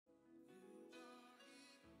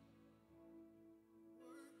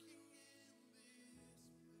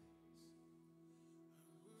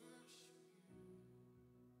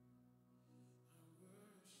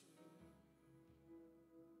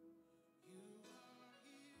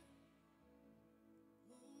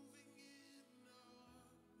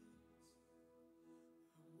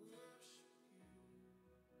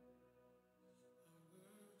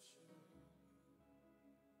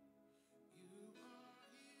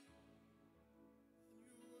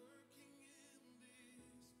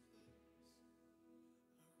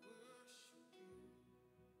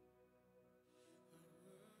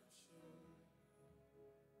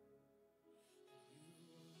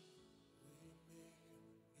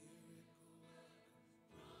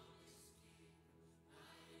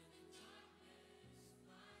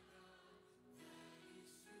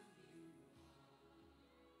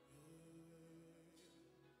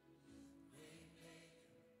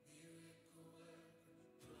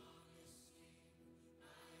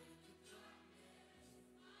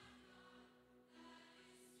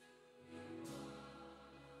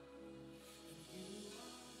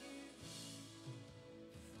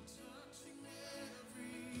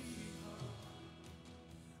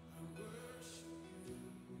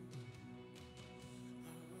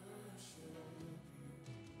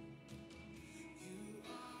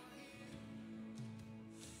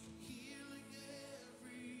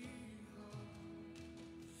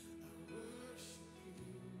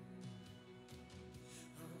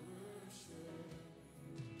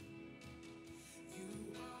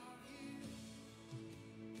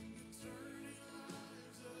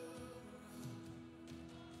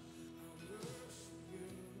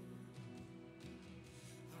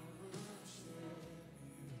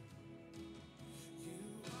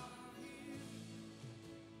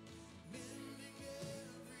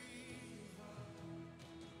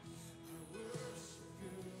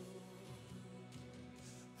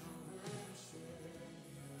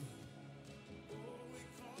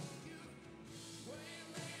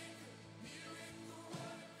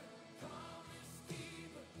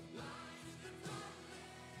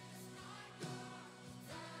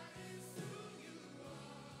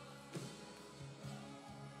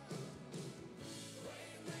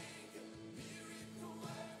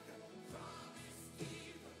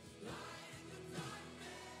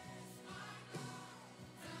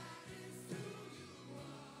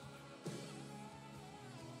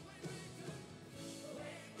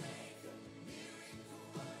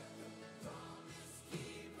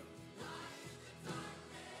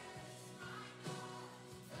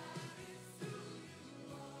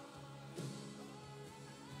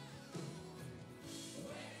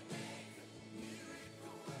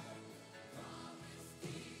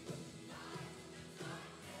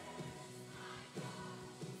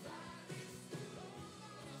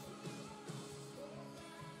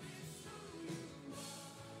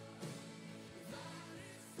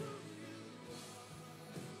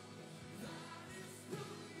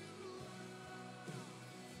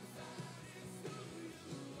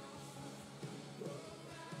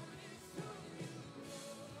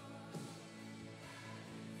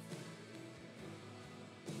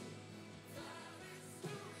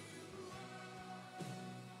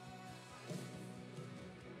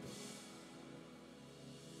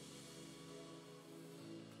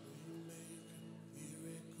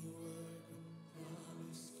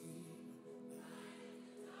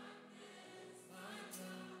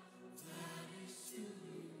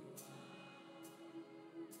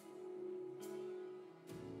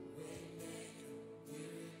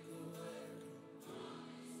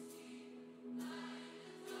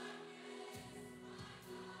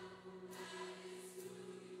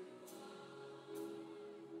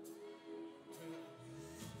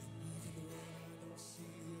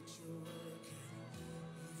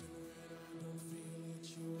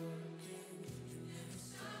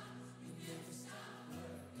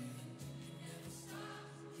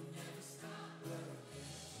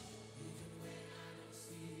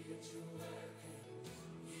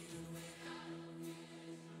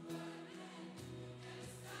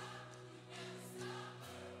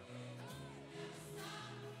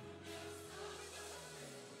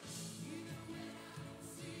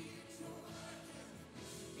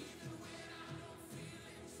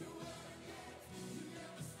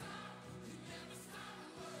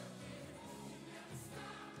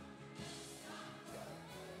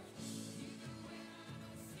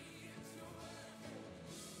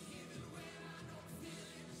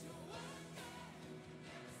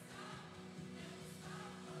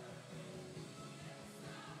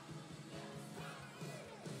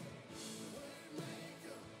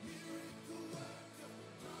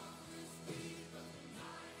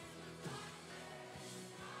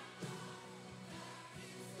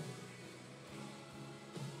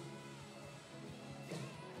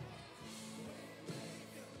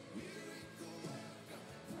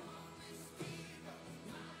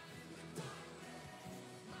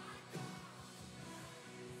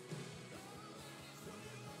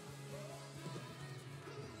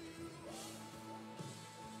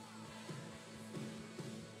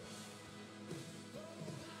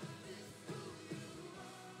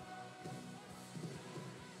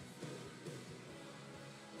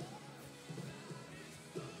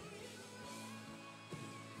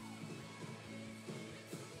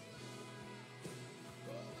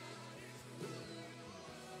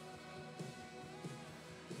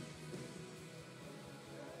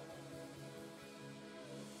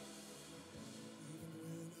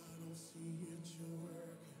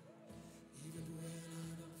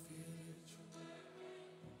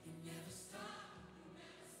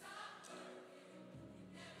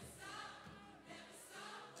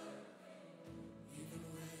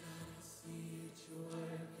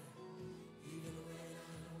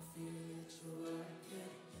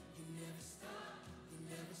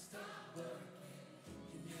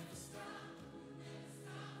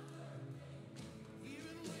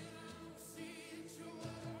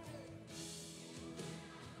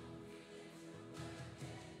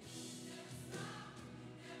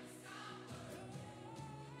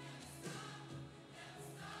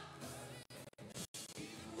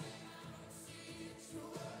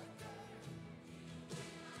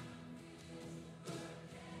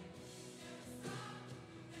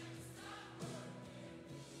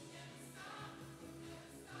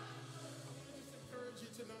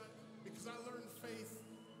tonight because I learned faith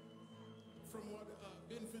from what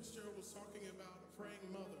Ben Fitzgerald was talking about, a praying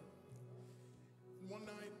mother. And one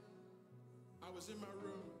night, I was in my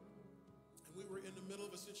room, and we were in the middle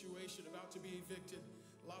of a situation, about to be evicted.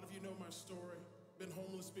 A lot of you know my story, been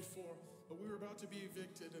homeless before, but we were about to be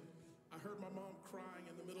evicted, and I heard my mom crying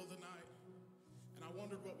in the middle of the night, and I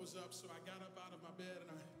wondered what was up, so I got up out of my bed,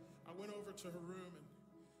 and I went over to her room, and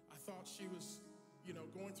I thought she was,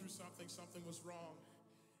 going through something was wrong.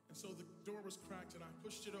 And so the door was cracked, and I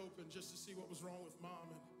pushed it open just to see what was wrong with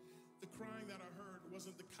Mom. And the crying that I heard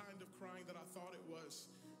wasn't the kind of crying that I thought it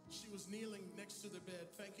was. She was kneeling next to the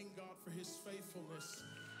bed, thanking God for his faithfulness.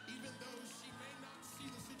 Even though she may not see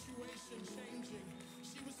the situation changing,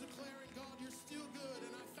 she was declaring, God, you're still good,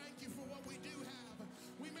 and I thank you for what we do have.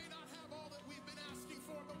 We may not have all that we've been asking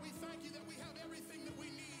for, but we thank you that we have everything that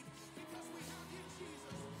we need because we have you,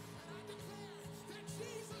 Jesus. And I declare that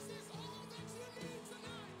Jesus is all that you need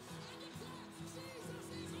tonight. I declare Jesus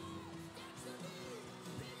is all that you need.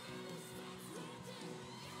 He never stops working.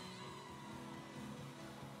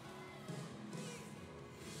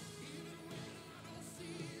 Even when I don't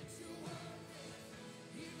see it, you're working.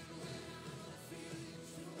 Even when I don't feel it,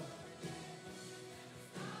 you're working.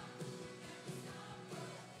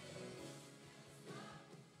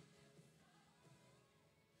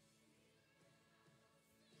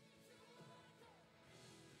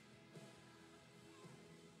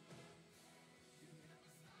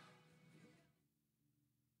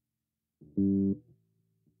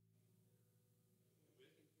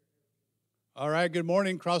 All right, good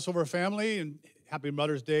morning, Crossover family, and happy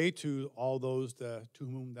Mother's Day to all those to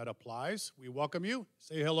whom that applies. We welcome you.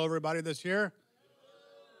 Say hello, everybody that's here.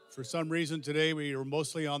 For some reason today we are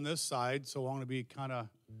mostly on this side, so I'm going to be kind of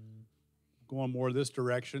going more this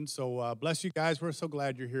direction. So bless you guys. We're so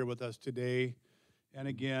glad you're here with us today. And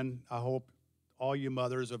again, I hope all you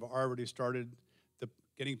mothers have already started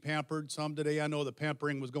getting pampered. Some today, I know the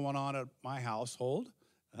pampering was going on at my household.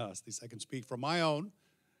 At least I can speak for my own.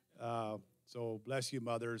 So bless you,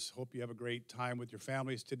 mothers. Hope you have a great time with your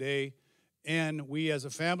families today. And we as a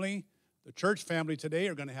family, the church family today,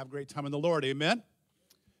 are going to have a great time in the Lord. Amen? Do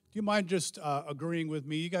you mind just agreeing with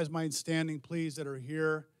me? You guys mind standing, please, that are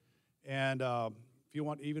here? And if you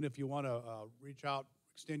want to reach out,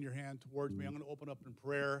 extend your hand towards me. I'm going to open up in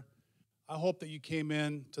prayer. I hope that you came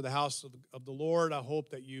in to the house of the Lord. I hope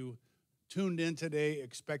that you tuned in today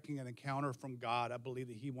expecting an encounter from God. I believe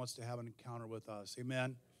that he wants to have an encounter with us.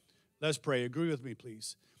 Amen? Let's pray. Agree with me,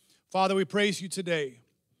 please. Father, we praise you today.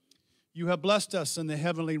 You have blessed us in the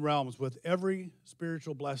heavenly realms with every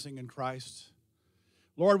spiritual blessing in Christ.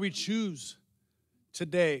 Lord, we choose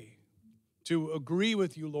today to agree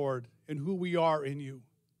with you, Lord, in who we are in you.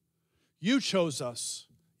 You chose us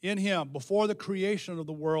in him before the creation of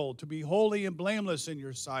the world to be holy and blameless in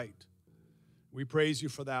your sight. We praise you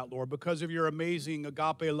for that, Lord, because of your amazing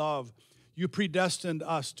agape love. You predestined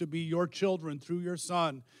us to be your children through your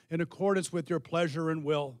Son in accordance with your pleasure and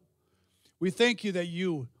will. We thank you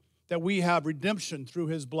that we have redemption through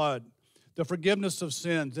his blood, the forgiveness of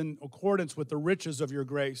sins in accordance with the riches of your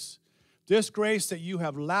grace. This grace that you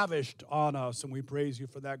have lavished on us, and we praise you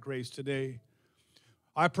for that grace today.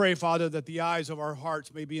 I pray, Father, that the eyes of our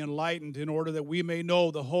hearts may be enlightened in order that we may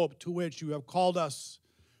know the hope to which you have called us,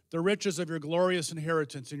 the riches of your glorious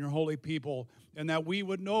inheritance in your holy people, and that we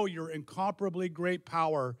would know your incomparably great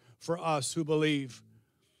power for us who believe.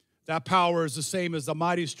 That power is the same as the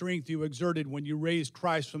mighty strength you exerted when you raised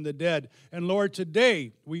Christ from the dead. And Lord,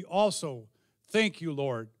 today we also thank you,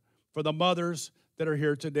 Lord, for the mothers that are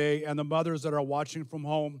here today and the mothers that are watching from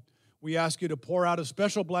home. We ask you to pour out a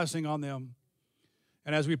special blessing on them.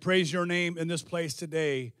 And as we praise your name in this place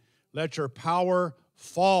today, let your power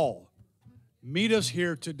fall. Meet us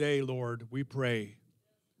here today, Lord, we pray.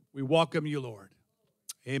 We welcome you, Lord.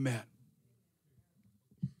 Amen.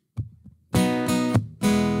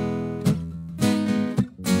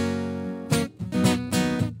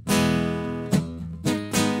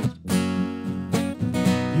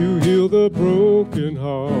 You heal the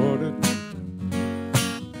brokenhearted.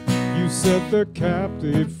 You set the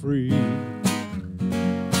captive free.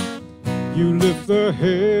 You lift the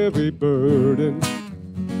heavy burden.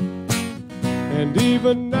 And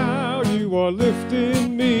even now you are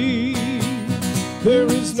lifting me. There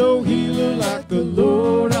is no healer like the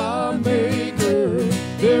Lord our Maker.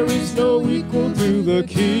 There is no equal to the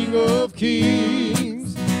King of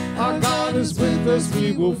Kings. Our God is with us,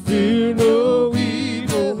 we will fear no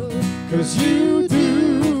evil. 'Cause you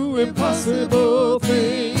do impossible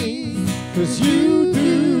things. 'Cause you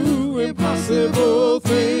do impossible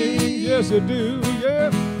things. Yes, you do, yeah.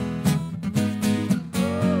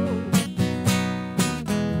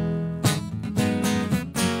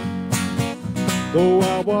 Though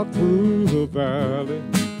I walk through the valley,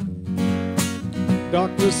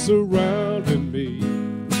 darkness surrounding me,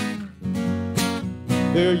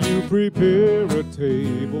 there you prepare a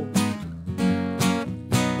table,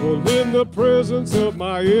 well, in the presence of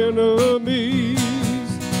my enemies.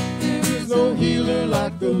 There is no healer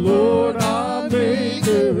like the Lord our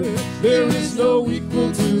Maker. There is no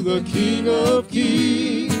equal to the King of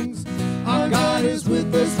Kings. Our God is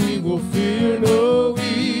with us, we will fear no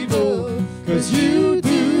evil. 'Cause you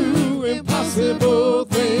do impossible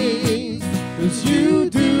things. 'Cause you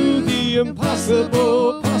do the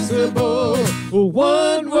impossible possible.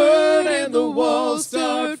 One word and the walls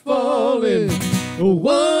start falling.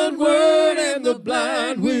 One word and the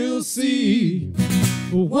blind will see.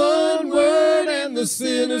 One word and the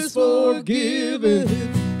sinner's forgiven.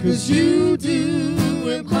 'Cause you do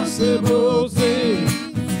impossible things.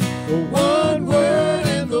 One word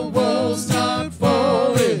and the walls start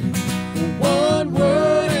falling. One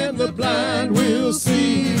word and the blind will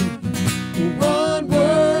see. One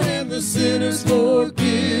word and the sinner's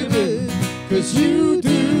forgiven. 'Cause you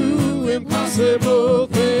do impossible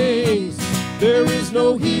things. There is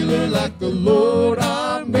no healer like the Lord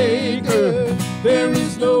our Maker. There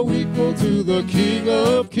is no equal to the King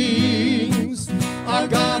of Kings. Our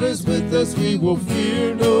God is with us, we will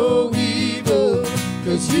fear no evil.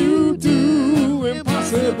 'Cause you do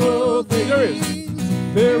impossible things.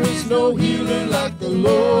 There is no healer like the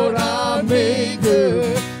Lord our Maker.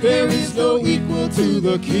 There is no equal to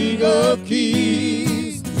the King of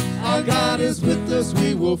Kings. Our God is with us,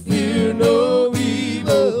 we will fear no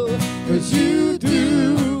evil. 'Cause you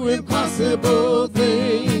do impossible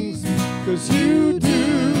things. 'Cause you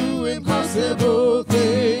do impossible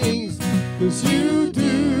things. 'Cause you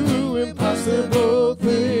do impossible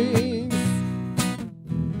things.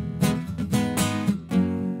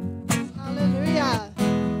 Hallelujah.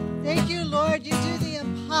 Thank you, Lord. You do the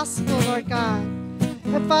impossible, Lord God.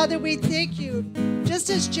 And Father, we thank you. Just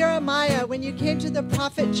as Jeremiah, when you came to the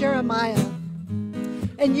prophet Jeremiah,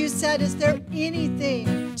 and you said, is there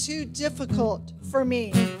anything too difficult for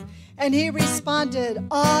me? And he responded,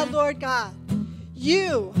 Lord God,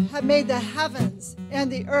 you have made the heavens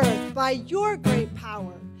and the earth by your great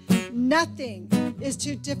power. Nothing is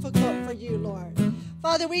too difficult for you, Lord.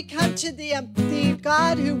 Father, we come to the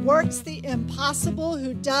God who works the impossible,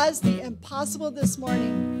 who does the impossible this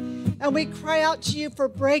morning. And we cry out to you for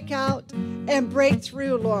breakout and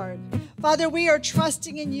breakthrough, Lord. Father, we are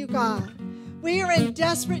trusting in you, God. We are in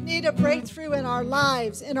desperate need of breakthrough in our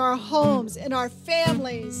lives, in our homes, in our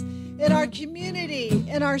families, in our community,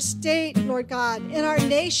 in our state, Lord God, in our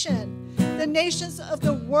nation, the nations of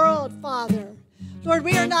the world, Father. Lord,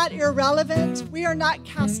 we are not irrelevant. We are not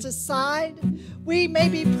cast aside. We may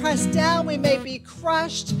be pressed down. We may be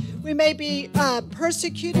crushed. We may be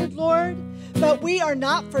persecuted, Lord, but we are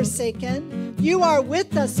not forsaken. You are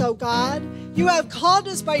with us, oh God. You have called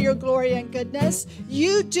us by your glory and goodness.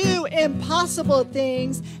 You do impossible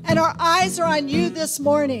things, and our eyes are on you this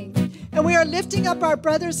morning. And we are lifting up our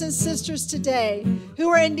brothers and sisters today who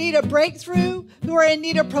are in need of breakthrough, who are in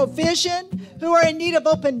need of provision, who are in need of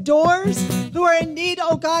open doors, who are in need,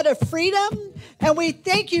 oh God, of freedom. And we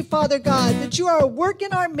thank you, Father God, that you are a work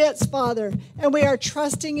in our midst, Father, and we are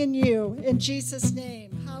trusting in you. In Jesus'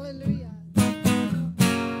 name, hallelujah.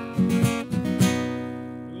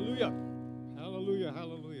 Hallelujah. Hallelujah.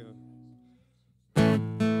 Hallelujah.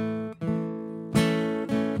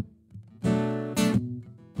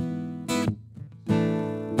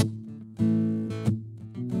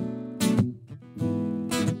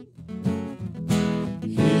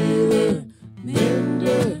 Healer,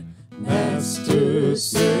 mender, master,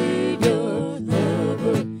 savior,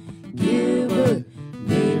 lover, giver,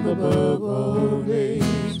 name above all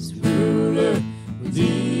names, ruler,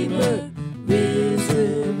 redeemer,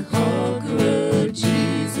 risen, conqueror,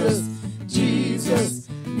 Jesus, Jesus,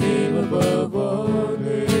 name above all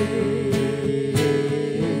names.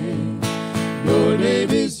 Your name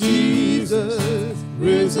is Jesus,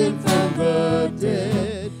 risen from the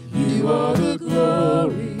dead. You are the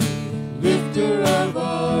glory, lifter of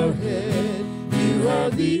our head. You are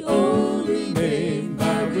the only name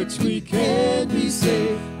by which we can be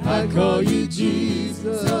saved. I call you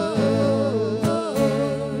Jesus.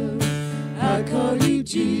 I call you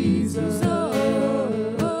Jesus. Name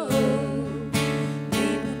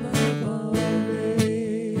above all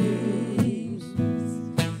names.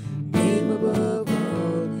 Name above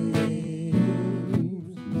all names.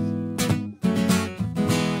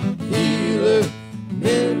 Healer,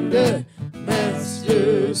 mender,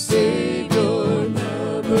 master, savior,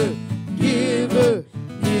 lover,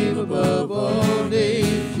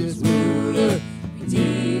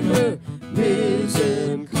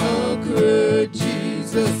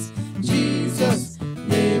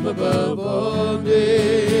 name above all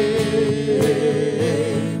names.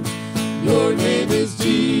 Your name is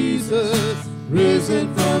Jesus,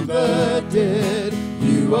 risen from the dead.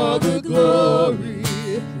 You are the glory,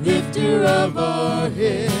 lifter of our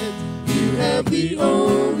heads. You have the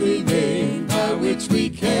only name by which we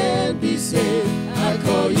can be saved. I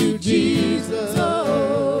call you Jesus.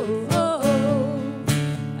 Oh, oh, oh.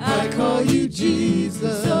 I call you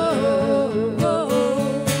Jesus. Oh, oh,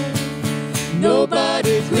 oh.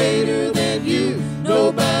 Nobody greater than you.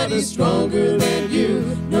 Nobody stronger than you.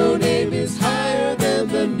 No name is higher than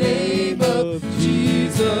the name of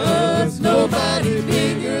Jesus. Nobody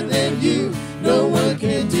bigger than you. No one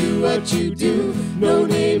can do what you do. No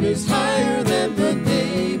name is higher than the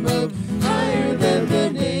name of, higher than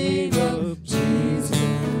the name of Jesus.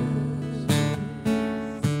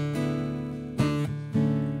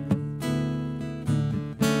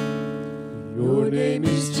 Your name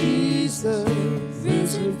is Jesus,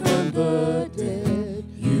 risen from the dead.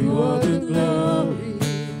 You are the glory,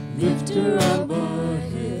 lifter of our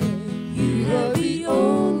head. You have the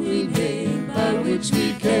only name by which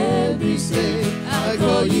we can be saved. I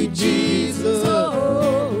call you Jesus.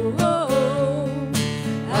 Oh, oh, oh.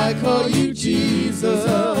 I call you Jesus.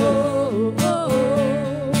 Oh, oh,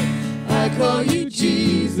 oh. I call you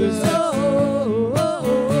Jesus. Oh, oh,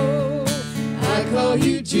 oh. I call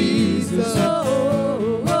you Jesus.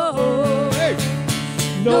 Oh, oh, oh. Hey.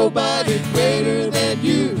 Nobody greater than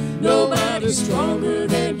you. Nobody stronger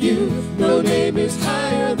than you. No name is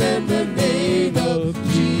higher than the name of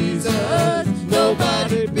Jesus.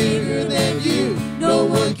 Nobody bigger than you. No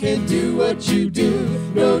one can do what you do.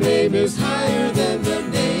 No name is higher than the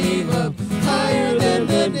name of, higher than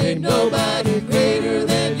the name. Nobody greater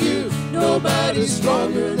than you. Nobody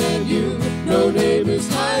stronger than you. No name is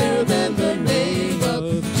higher than the name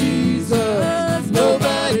of Jesus.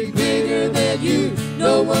 Nobody bigger than you.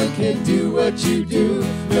 No one can do what you do.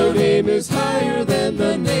 No name is higher than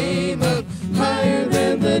the name of, higher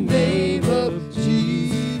than the name of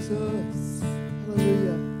Jesus.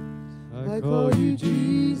 Hallelujah. I call you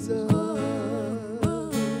Jesus.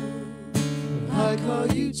 I call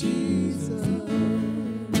you Jesus.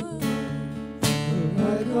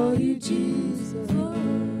 I call you Jesus.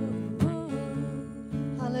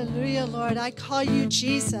 Hallelujah, Lord. I call you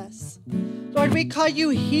Jesus. Lord, we call you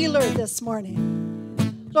healer this morning.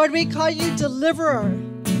 Lord, we call you deliverer.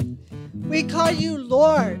 We call you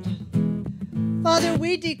Lord. Father,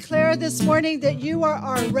 we declare this morning that you are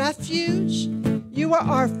our refuge. You are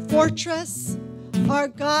our fortress, our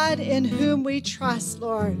God in whom we trust,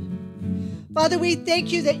 Lord. Father, we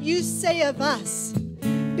thank you that you say of us,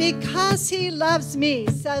 because he loves me,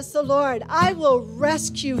 says the Lord, I will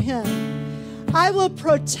rescue him. I will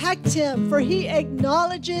protect him, for he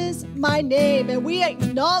acknowledges my name. And we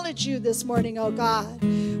acknowledge you this morning, oh God.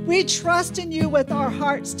 We trust in you with our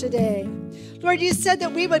hearts today. Lord, you said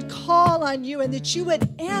that we would call on you and that you would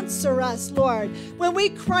answer us, Lord, when we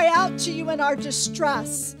cry out to you in our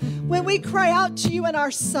distress, when we cry out to you in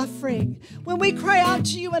our suffering, when we cry out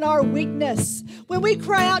to you in our weakness, when we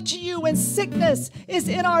cry out to you when sickness is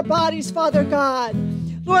in our bodies, Father God.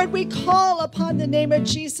 Lord, we call upon the name of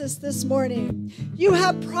Jesus this morning. You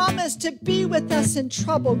have promised to be with us in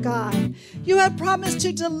trouble, God. You have promised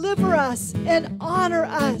to deliver us and honor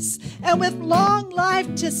us, and with long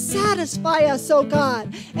life to satisfy us, oh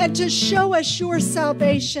God, and to show us your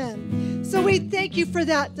salvation. So we thank you for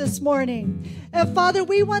that this morning. And Father,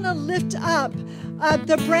 we want to lift up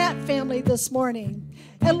the Brandt family this morning.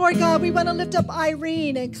 And Lord God, we want to lift up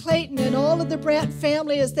Irene and Clayton and all of the Brandt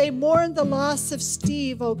family as they mourn the loss of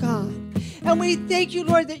Steve, oh God. And we thank you,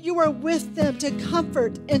 Lord, that you are with them to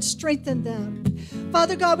comfort and strengthen them.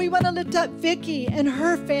 Father God, we want to lift up Vicky and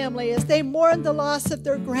her family as they mourn the loss of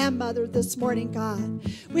their grandmother this morning, God.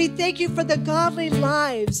 We thank you for the godly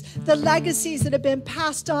lives, the legacies that have been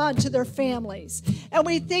passed on to their families. And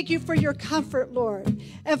we thank you for your comfort, Lord.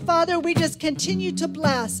 And Father, we just continue to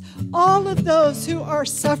bless all of those who are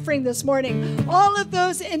suffering this morning, all of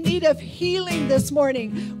those in need of healing this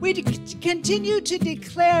morning. We continue to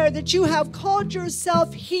declare that you have called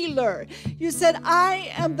yourself healer. You said,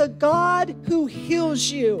 I am the God who heals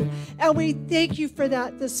you. And we thank you for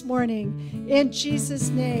that this morning. In Jesus'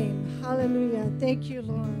 name. Hallelujah. Thank you,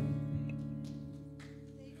 Lord.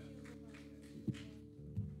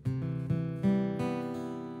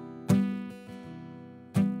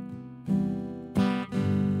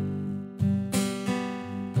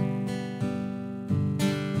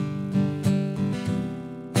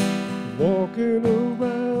 Walking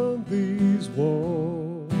around these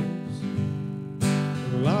walls,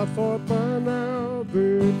 well, I thought by now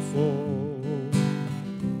they'd fall,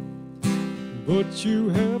 but you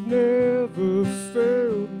have never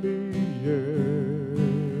failed me yet.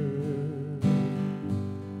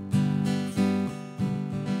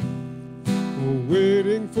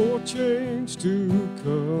 Waiting for change to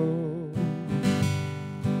come,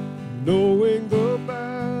 knowing the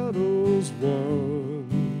battle's won,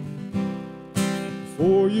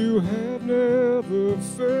 for you have never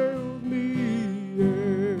failed me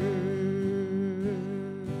yet.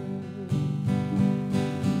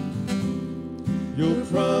 Your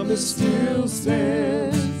promise still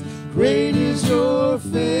stands, great is your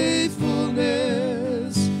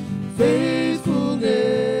faithfulness,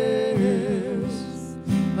 faithfulness.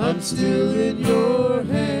 I'm still in your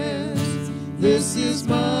hands, this is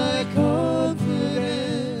my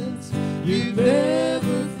confidence, you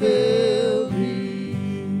never failed me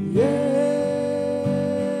yet.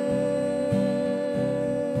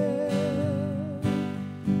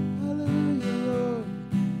 Hallelujah, Lord.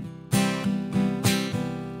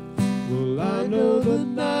 Well, I know the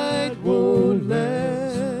night won't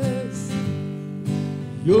last,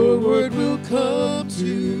 your word will come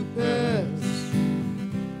to pass.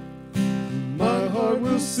 My heart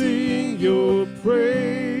will sing your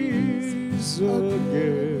praise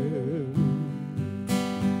again.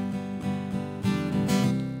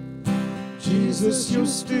 Jesus, you're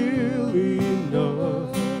still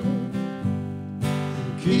enough.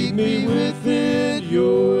 Keep me within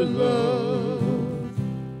your love.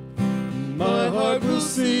 My heart will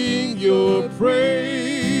sing your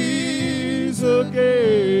praise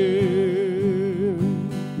again.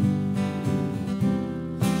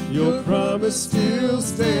 Your promise still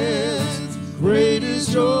stands, great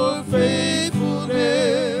is your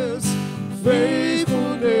faithfulness,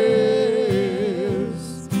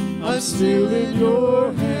 faithfulness. I'm still in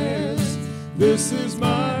your hands, this is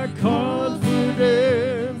my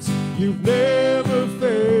confidence, you've never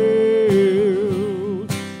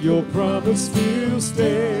failed. Your promise still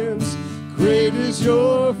stands, great is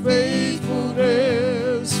your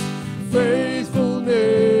faithfulness,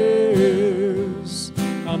 faithfulness.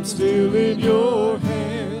 I'm still in your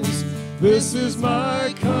hands, this is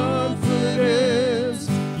my confidence,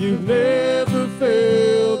 you've never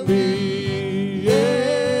failed me yet,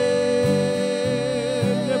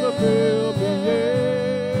 never failed me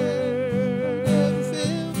yet, never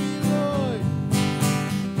failed me, Lord.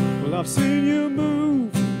 Well, I've seen you move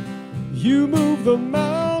the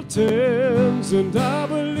mountains, and I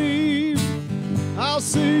believe I'll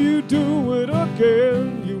see you do it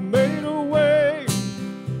again. You made a way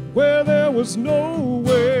where there was no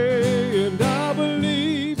way, and I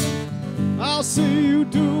believe I'll see you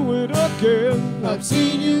do it again. I've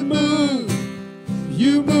seen you move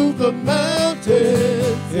the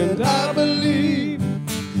mountains, and I believe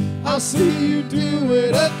I'll see you do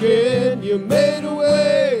it again. You made a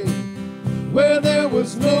way where there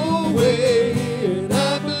was no way, and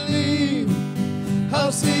I believe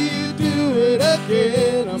I'll see you do it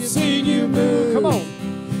again. I've seen you move, come on.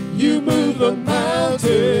 You move the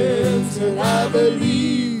mountains, and I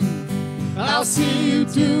believe I'll see you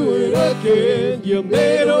do it again. You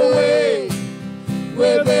made a way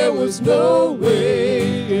where there was no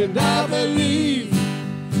way, and I believe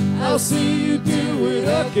I'll see you do it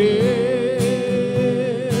again,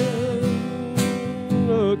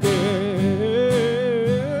 again.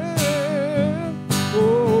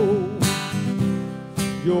 Oh,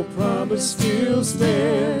 your promise still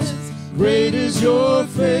stands, great is your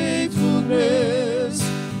faithfulness,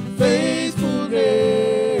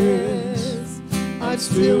 faithfulness. I'm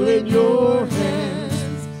still in your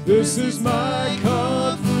hands, this is my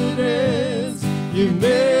confidence, you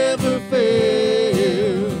never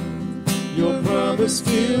fail. Your promise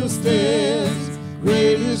still stands,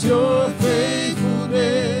 great is your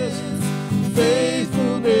faithfulness,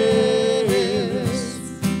 faithfulness.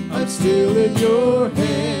 I'm still in your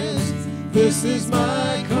hands, this is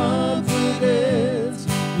my confidence,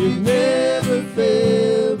 you never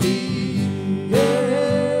failed me yet,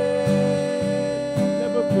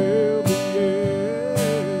 never failed me yet.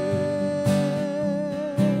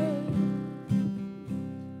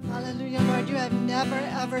 Hallelujah, Lord, you have never,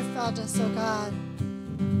 ever failed us, oh God.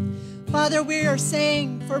 Father, we are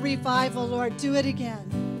saying for revival, Lord, do it again.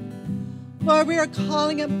 Lord, we are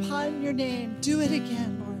calling upon your name. Do it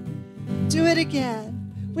again, Lord. Do it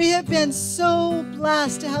again. We have been so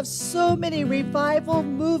blessed to have so many revival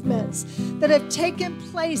movements that have taken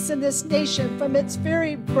place in this nation from its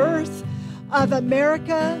very birth of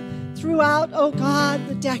America throughout, oh God,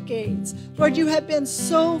 the decades. Lord, you have been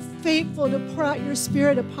so faithful to pour out your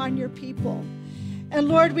Spirit upon your people. And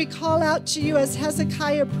Lord, we call out to you as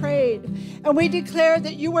Hezekiah prayed, and we declare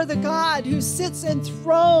that you are the God who sits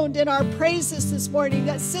enthroned in our praises this morning,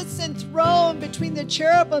 that sits enthroned between the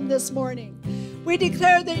cherubim this morning. We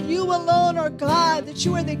declare that you alone are God, that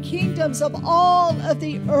you are the kingdoms of all of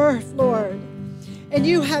the earth, Lord. And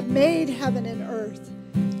you have made heaven and earth.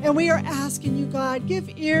 And we are asking you, God,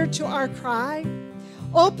 give ear to our cry.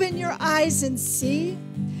 Open your eyes and see.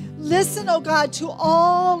 Listen, oh God, to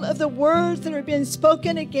all of the words that are being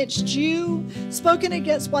spoken against you, spoken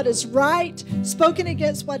against what is right, spoken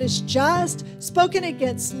against what is just, spoken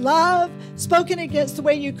against love, spoken against the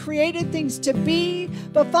way you created things to be.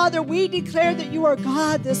 But Father, we declare that you are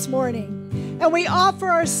God this morning, and we offer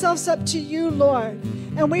ourselves up to you, Lord.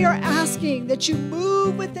 And we are asking that you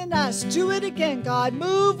move within us. Do it again, God.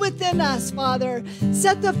 Move within us, Father.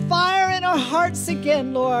 Set the fire in our hearts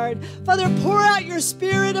again, Lord. Father, pour out your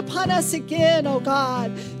Spirit upon us again, oh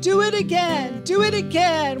God. Do it again. Do it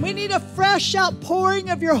again. We need a fresh outpouring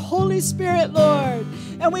of your Holy Spirit, Lord.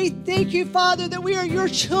 And we thank you, Father, that we are your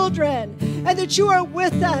children and that you are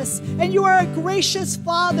with us. And you are a gracious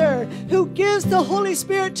Father who gives the Holy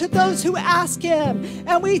Spirit to those who ask him.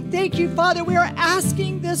 And we thank you, Father. We are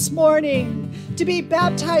asking this morning to be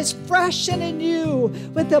baptized fresh and anew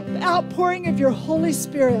with the outpouring of your Holy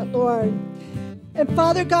Spirit, Lord. And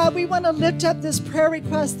Father God, we want to lift up this prayer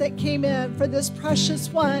request that came in for this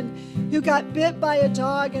precious one who got bit by a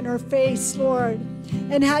dog in her face, Lord,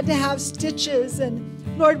 and had to have stitches. And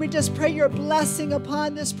Lord, we just pray your blessing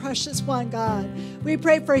upon this precious one, God. We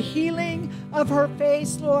pray for healing of her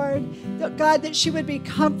face, Lord. That God, that she would be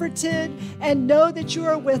comforted and know that you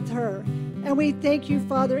are with her. And we thank you,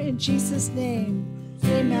 Father, in Jesus' name.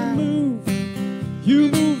 Amen.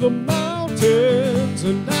 You move the mountains,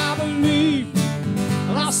 and I believe.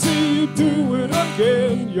 And I see you do it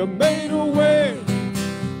again. You made a way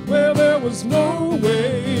where there was no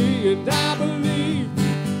way, and I believe.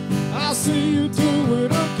 I see you do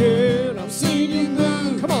it again. I've seen you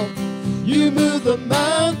move. Come on. You move the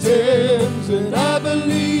mountains, and I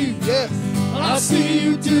believe. Yes. I see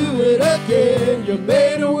you do it again. You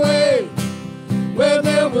made a way where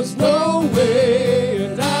there was no way,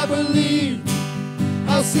 and I believe.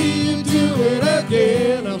 I see you do it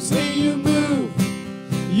again. I've seen you move.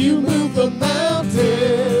 You move the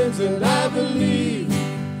mountains, and I believe.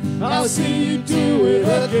 I see you do it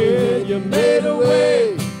again. You made a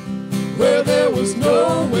way where there was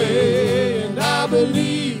no way, and I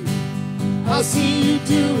believe. I see you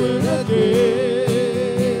do it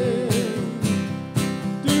again.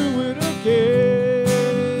 Do it again.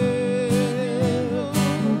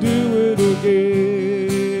 Do it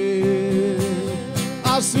again.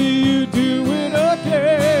 I see you do it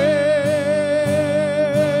again.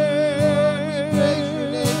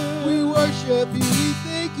 We worship you. We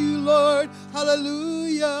thank you, Lord.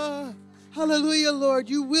 Hallelujah. Hallelujah, Lord.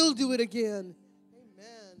 You will do it again.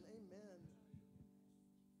 Amen.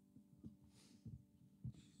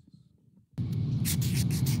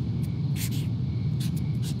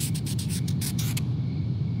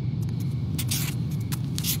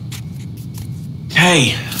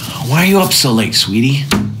 Hey, why are you up so late, sweetie?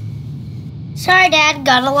 Sorry, Dad.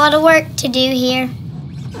 Got a lot of work to do here.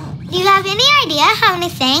 Do you have any idea how many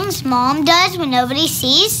things Mom does when nobody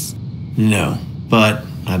sees? No, but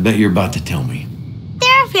I bet you're about to tell me.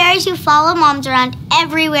 There are fairies who follow moms around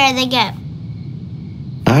everywhere they go.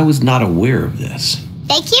 I was not aware of this.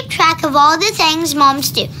 They keep track of all the things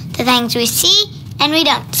moms do, the things we see and we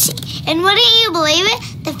don't see. And wouldn't you believe it?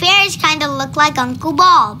 The fairies kind of look like Uncle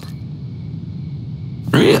Bob.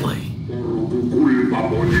 Really?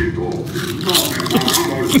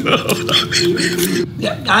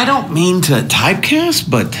 I don't mean to typecast,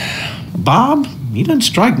 but Bob, he doesn't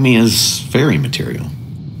strike me as fairy material.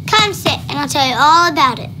 Come sit and I'll tell you all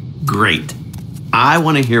about it. Great. I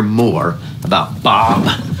want to hear more about Bob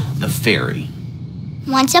the fairy.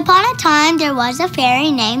 Once upon a time, there was a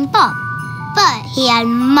fairy named Bob. But he had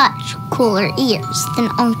much cooler ears than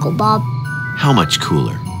Uncle Bob. How much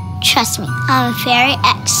cooler? Trust me, I'm a fairy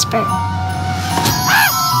expert.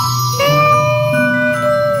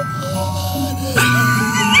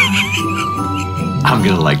 I'm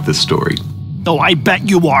gonna like this story. Oh, I bet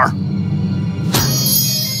you are. Ooh,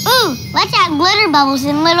 let's add glitter bubbles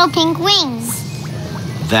and little pink wings.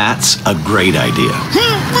 That's a great idea.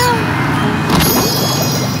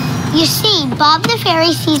 You see, Bob the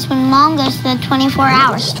fairy sees when Mom goes to the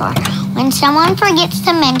 24-hour store. When someone forgets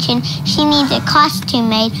to mention she needs a costume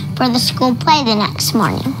made for the school play the next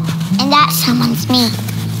morning. And that someone's me.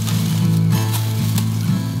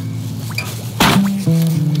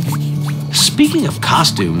 Speaking of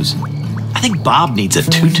costumes, I think Bob needs a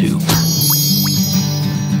tutu.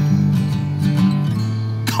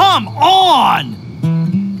 come on!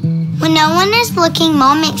 When no one is looking,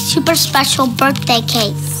 Mom makes super special birthday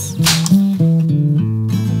cakes.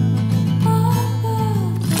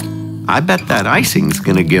 I bet that icing's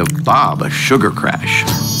gonna give Bob a sugar crash.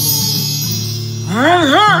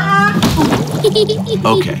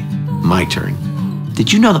 Okay, my turn.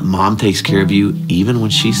 Did you know that Mom takes care of you even when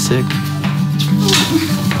she's sick?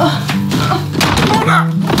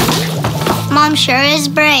 Mom sure is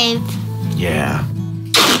brave. Yeah.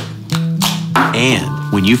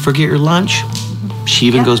 And when you forget your lunch, she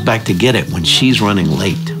even goes back to get it when she's running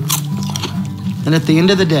late. And at the end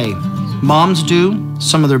of the day, moms do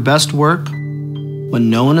some of their best work when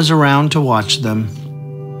no one is around to watch them.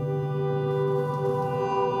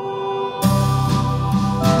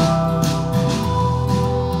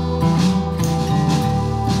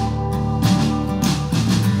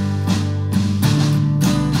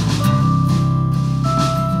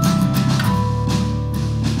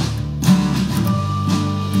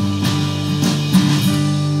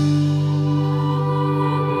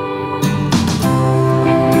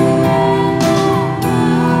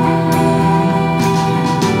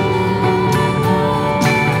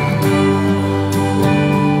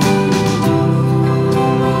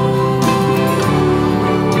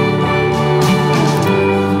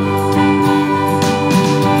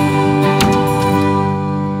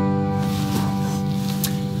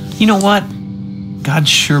 You know what? God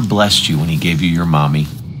sure blessed you when he gave you your mommy.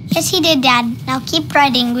 Yes, he did, Dad. Now keep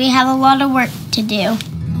writing. We have a lot of work to do.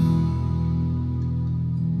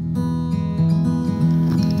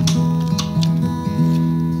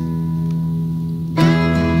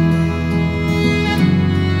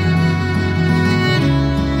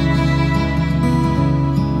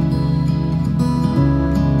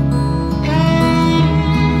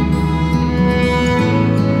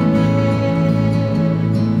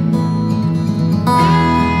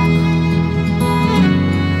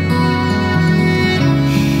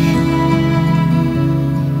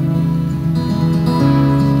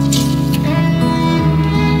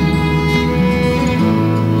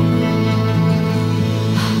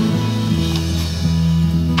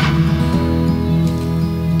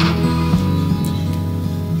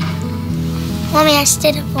 Mommy, I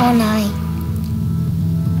stayed up all night.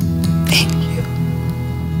 Thank you.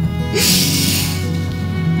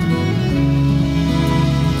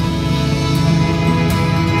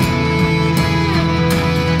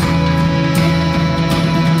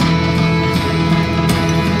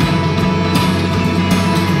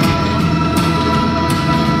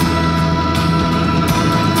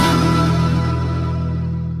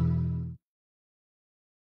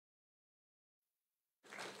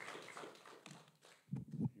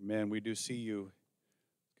 Amen. We do see you.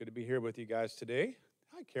 Good to be here with you guys today.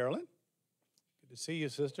 Hi, Carolyn. Good to see you,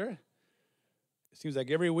 sister. It seems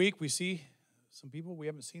like every week we see some people we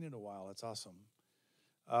haven't seen in a while. That's awesome.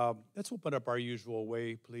 Let's open up our usual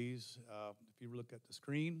way, please. If you look at the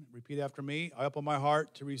screen, repeat after me. I open my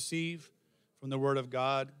heart to receive from the Word of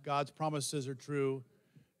God. God's promises are true,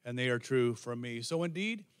 and they are true for me. So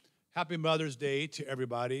indeed, happy Mother's Day to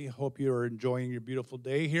everybody. Hope you are enjoying your beautiful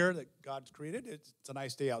day here that God's created. It's a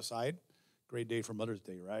nice day outside. Great day for Mother's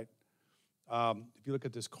Day, right? If you look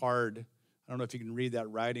at this card, I don't know if you can read that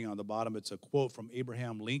writing on the bottom. It's a quote from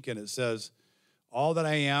Abraham Lincoln. It says, "All that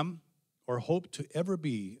I am or hope to ever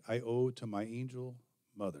be, I owe to my angel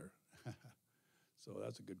mother." So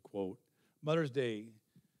that's a good quote. Mother's Day.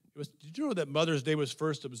 Did you know that Mother's Day was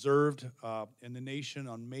first observed in the nation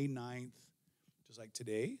on May 9th, just like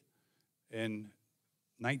today? In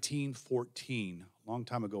 1914, a long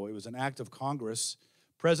time ago. It was an act of Congress.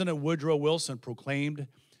 President Woodrow Wilson proclaimed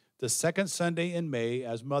the second Sunday in May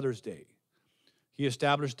as Mother's Day. He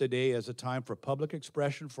established the day as a time for public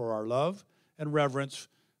expression for our love and reverence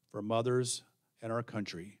for mothers and our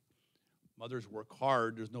country. Mothers work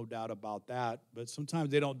hard, there's no doubt about that, but sometimes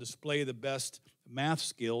they don't display the best math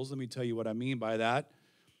skills. Let me tell you what I mean by that.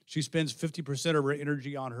 She spends 50% of her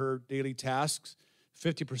energy on her daily tasks,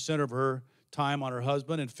 50% of her time on her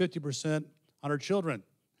husband, and 50% on her children.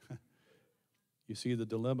 You see the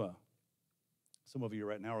dilemma. Some of you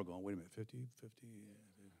right now are going, wait a minute, 50?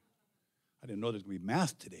 I didn't know there's going to be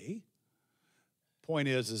math today. Point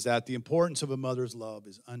is that the importance of a mother's love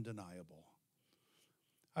is undeniable.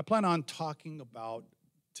 I plan on talking about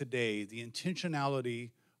today the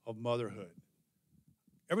intentionality of motherhood.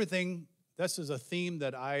 Everything, this is a theme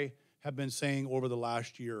that I have been saying over the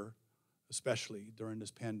last year, especially during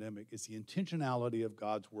this pandemic. It's the intentionality of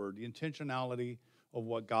God's word, the intentionality of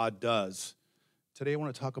what God does. Today I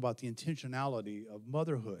want to talk about the intentionality of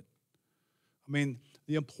motherhood. I mean,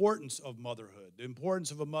 the importance of motherhood, the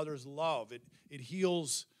importance of a mother's love. It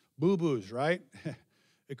heals boo-boos, right?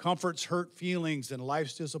 It comforts hurt feelings and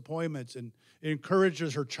life's disappointments, and it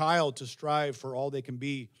encourages her child to strive for all they can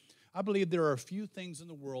be. I believe there are a few things in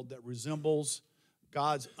the world that resembles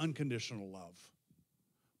God's unconditional love,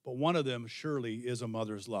 but one of them surely is a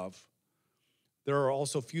mother's love. There are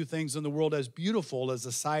also few things in the world as beautiful as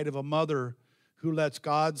the sight of a mother who lets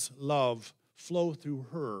God's love flow through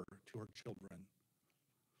her to her children,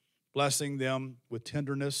 blessing them with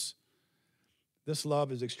tenderness. This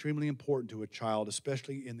love is extremely important to a child,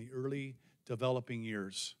 especially in the early developing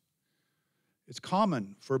years. It's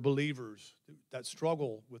common for believers that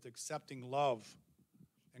struggle with accepting love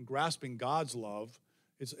and grasping God's love.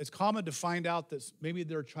 It's common to find out that maybe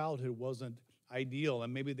their childhood wasn't ideal,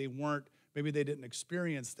 and maybe they didn't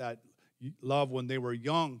experience that love when they were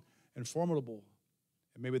young and formidable,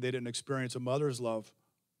 and maybe they didn't experience a mother's love.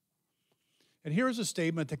 And here's a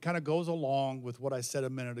statement that kind of goes along with what I said a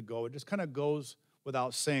minute ago. It just kind of goes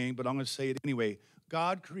without saying, but I'm going to say it anyway.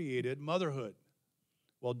 God created motherhood.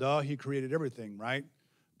 Well, duh, he created everything, right?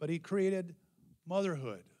 But he created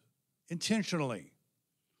motherhood intentionally.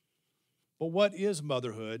 But what is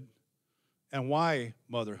motherhood, and why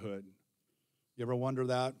motherhood? You ever wonder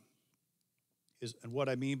that? And what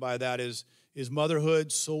I mean by that is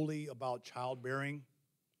motherhood solely about childbearing?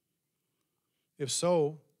 If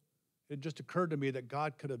so, it just occurred to me that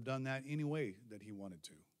God could have done that any way that he wanted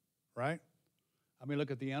to, right? I mean,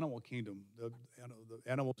 look at the animal kingdom. The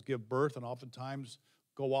animals give birth and oftentimes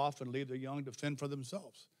go off and leave their young to fend for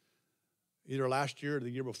themselves. Either last year or the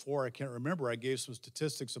year before, I can't remember, I gave some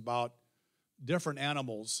statistics about different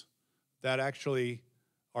animals that actually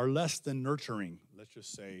are less than nurturing, let's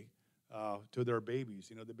just say, to their babies.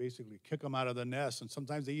 You know, they basically kick them out of the nest, and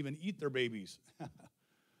sometimes they even eat their babies.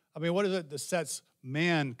 I mean, what is it that sets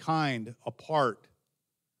mankind apart?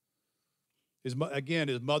 Is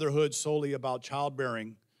motherhood solely about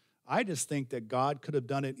childbearing? I just think that God could have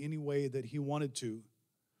done it any way that he wanted to.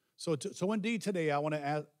 So indeed today I want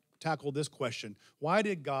to tackle this question. Why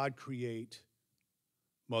did God create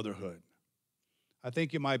motherhood? I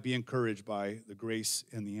think you might be encouraged by the grace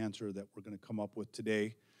and the answer that we're going to come up with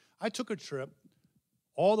today. I took a trip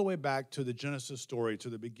all the way back to the Genesis story, to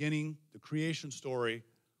the beginning, the creation story,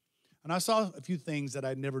 and I saw a few things that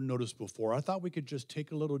I'd never noticed before. I thought we could just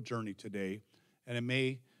take a little journey today, and it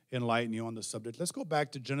may enlighten you on the subject. Let's go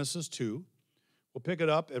back to Genesis 2. We'll pick it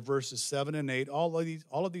up at verses 7 and 8. All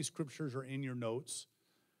of these scriptures are in your notes.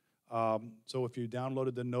 So if you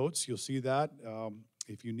downloaded the notes, you'll see that.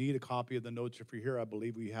 If you need a copy of the notes, if you're here, I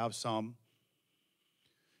believe we have some.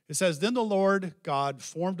 It says, "Then the Lord God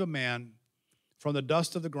formed a man from the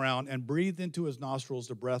dust of the ground and breathed into his nostrils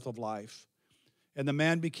the breath of life. And the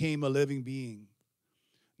man became a living being.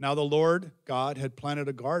 Now the Lord God had planted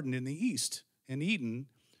a garden in the east, in Eden,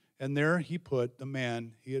 and there he put the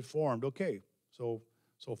man he had formed." Okay, so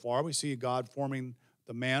far we see God forming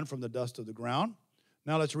the man from the dust of the ground.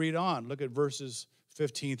 Now let's read on. Look at verses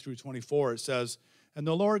 15 through 24. It says, "And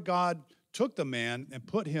the Lord God took the man and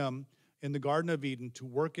put him in the Garden of Eden to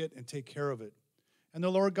work it and take care of it. And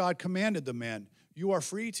the Lord God commanded the man, 'You are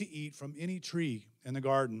free to eat from any tree in the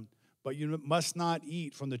garden, but you must not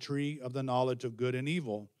eat from the tree of the knowledge of good and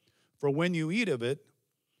evil. For when you eat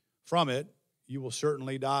from it, you will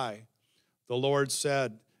certainly die.' The Lord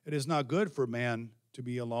said, 'It is not good for man to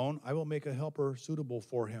be alone. I will make a helper suitable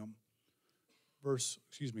for him.'" Verse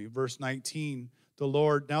 19.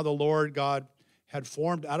 Now the Lord God had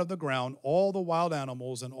formed out of the ground all the wild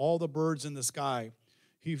animals and all the birds in the sky.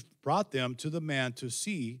 He brought them to the man to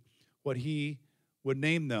see what he would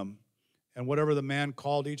name them. And whatever the man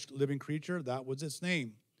called each living creature, that was its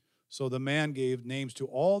name. So the man gave names to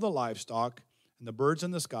all the livestock and the birds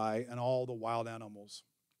in the sky and all the wild animals.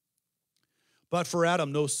 But for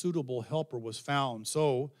Adam, no suitable helper was found.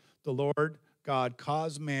 So the Lord God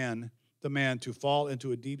caused the man to fall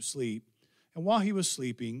into a deep sleep. And while he was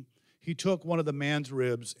sleeping, he took one of the man's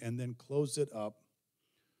ribs and then closed up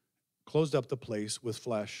the place with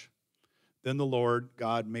flesh. Then the Lord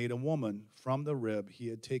God made a woman from the rib he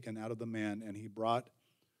had taken out of the man, and he brought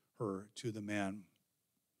her to the man.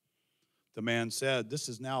 The man said, "This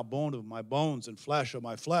is now bone of my bones and flesh of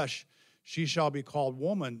my flesh. She shall be called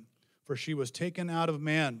woman, for she was taken out of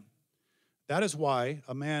man. That is why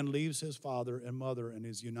a man leaves his father and mother and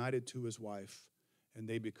is united to his wife, and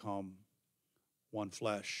they become one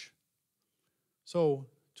flesh." So,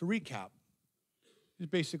 to recap, we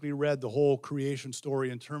basically read the whole creation story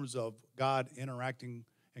in terms of God interacting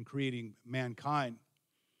and creating mankind.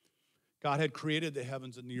 God had created the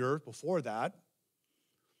heavens and the earth before that.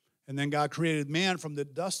 And then God created man from the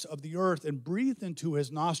dust of the earth and breathed into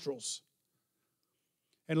his nostrils.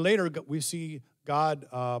 And later we see God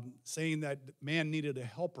saying that man needed a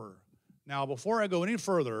helper. Now, before I go any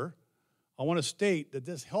further, I want to state that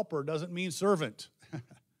this helper doesn't mean servant.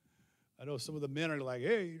 I know some of the men are like,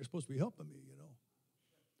 hey, you're supposed to be helping me, you know,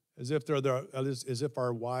 as if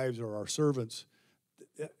our wives are our servants.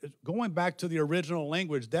 Going back to the original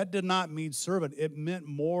language, that did not mean servant. It meant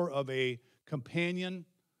more of a companion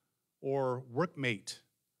or workmate,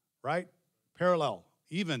 right? Parallel,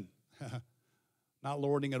 even, not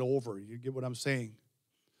lording it over. You get what I'm saying?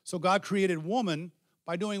 So God created woman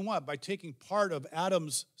by doing what? By taking part of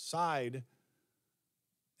Adam's side,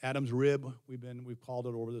 Adam's rib. We've called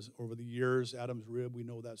it over the years, Adam's rib. We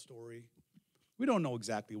know that story. We don't know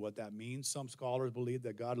exactly what that means. Some scholars believe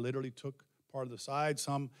that God literally took part of the side.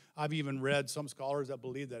 I've even read some scholars that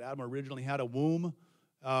believe that Adam originally had a womb.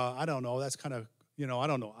 I don't know. That's kind of, I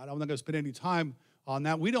don't know. I'm not going to spend any time on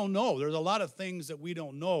that. We don't know. There's a lot of things that we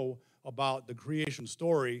don't know about the creation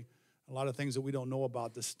story, a lot of things that we don't know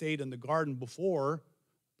about the state in the garden before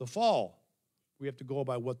the fall. We have to go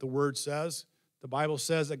by what the Word says. The Bible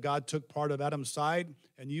says that God took part of Adam's side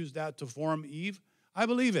and used that to form Eve. I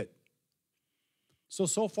believe it.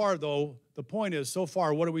 So far, though, the point is, so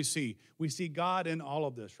far, what do we see? We see God in all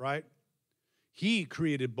of this, right? He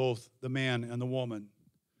created both the man and the woman.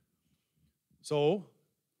 So,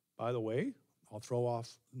 by the way, I'll throw off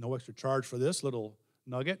no extra charge for this little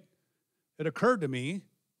nugget. It occurred to me,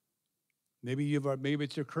 maybe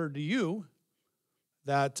it's occurred to you,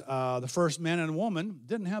 that the first man and woman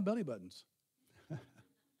didn't have belly buttons.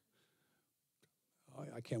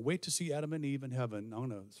 I can't wait to see Adam and Eve in heaven.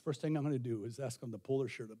 The first thing I'm going to do is ask them to pull their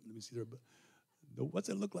shirt up. Let me see what's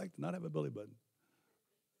it look like to not have a belly button?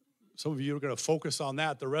 Some of you are going to focus on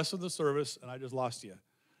that the rest of the service, and I just lost you.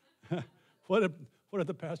 What did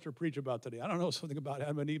the pastor preach about today? I don't know, something about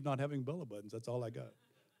Adam and Eve not having belly buttons. That's all I got.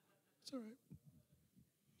 It's all right.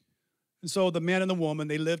 And so the man and the woman,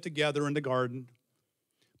 they lived together in the garden.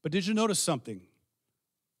 But did you notice something?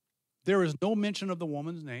 There is no mention of the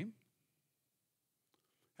woman's name.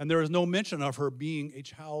 And there is no mention of her being a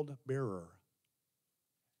child bearer.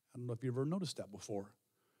 I don't know if you've ever noticed that before.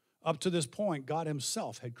 Up to this point, God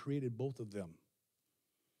himself had created both of them.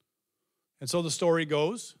 And so the story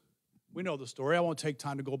goes. We know the story. I won't take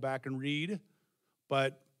time to go back and read.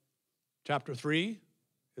 But chapter 3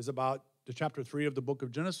 of the book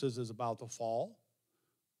of Genesis is about the fall.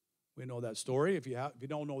 We know that story. If you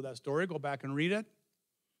don't know that story, go back and read it.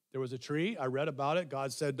 There was a tree. I read about it.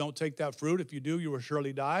 God said, don't take that fruit. If you do, you will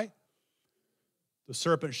surely die. The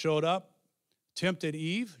serpent showed up, tempted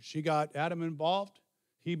Eve. She got Adam involved.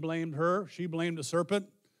 He blamed her. She blamed the serpent.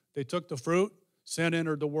 They took the fruit. Sin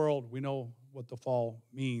entered the world. We know what the fall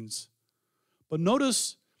means. But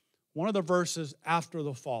notice one of the verses after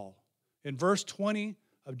the fall. In verse 20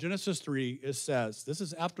 of Genesis 3, it says, this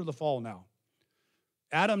is after the fall now.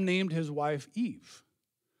 Adam named his wife Eve,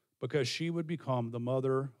 because she would become the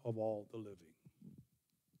mother of all the living.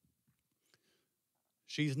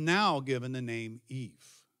 She's now given the name Eve.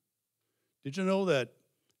 Did you know that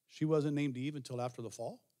she wasn't named Eve until after the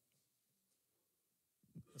fall?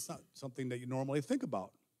 That's not something that you normally think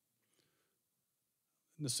about.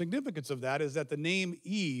 And the significance of that is that the name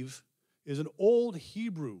Eve is an old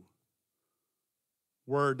Hebrew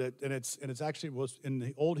word, and it's actually was in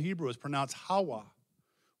the old Hebrew is pronounced Hawa,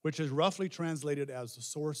 which is roughly translated as the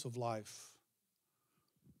source of life.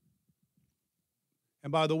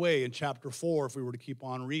 And by the way, in chapter 4, if we were to keep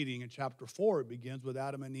on reading, in chapter 4, it begins with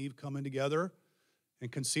Adam and Eve coming together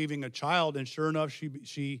and conceiving a child. And sure enough,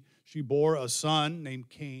 she bore a son named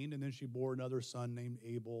Cain, and then she bore another son named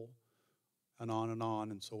Abel, and on,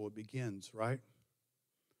 and so it begins, right?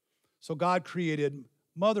 So God created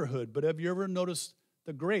motherhood, but have you ever noticed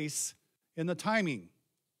the grace in the timing?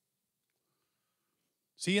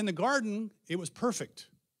 See, in the garden, it was perfect.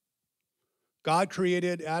 God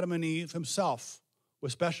created Adam and Eve himself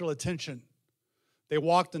with special attention. They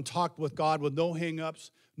walked and talked with God with no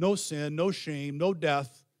hang-ups, no sin, no shame, no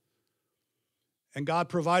death. And God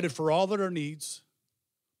provided for all their needs,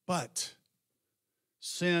 but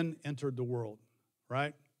sin entered the world,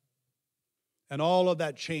 right? And all of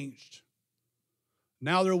that changed.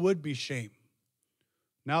 Now there would be shame.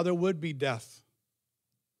 Now there would be death.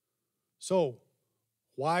 So,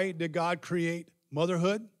 why did God create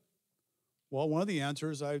motherhood? Well, one of the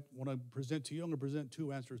answers I want to present to you, I'm going to present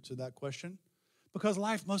two answers to that question. Because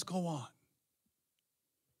life must go on.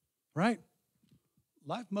 Right?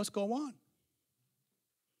 Life must go on.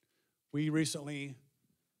 We recently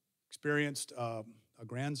experienced a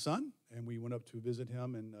grandson, and we went up to visit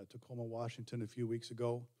him in Tacoma, Washington a few weeks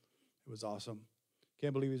ago. It was awesome.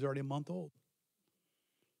 Can't believe he's already a month old.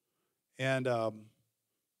 And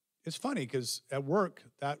it's funny because at work,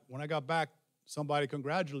 that when I got back, somebody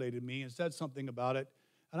congratulated me and said something about it.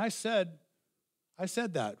 And I said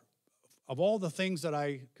that. Of all the things that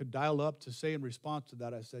I could dial up to say in response to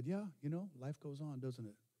that, I said, yeah, life goes on, doesn't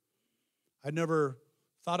it? I never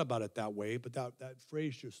thought about it that way, but that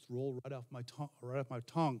phrase just rolled right off my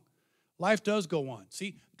tongue. Life does go on.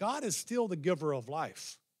 See, God is still the giver of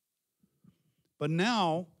life. But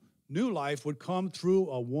now, new life would come through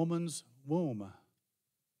a woman's womb.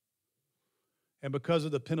 And because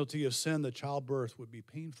of the penalty of sin, the childbirth would be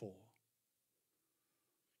painful.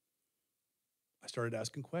 I started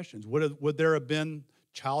asking questions. Would there have been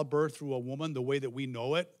childbirth through a woman the way that we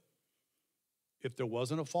know it if there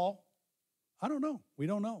wasn't a fall? I don't know. We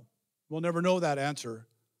don't know. We'll never know that answer.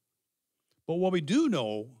 But what we do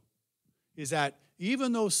know is that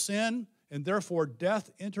even though sin and therefore death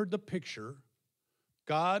entered the picture,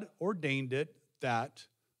 God ordained it that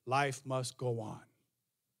life must go on.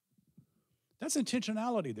 That's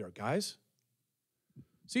intentionality there, guys.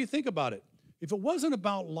 See, think about it. If it wasn't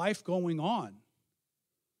about life going on,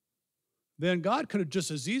 then God could have just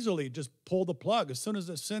as easily just pulled the plug. As soon as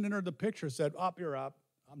the sin entered the picture, said, up, you're up.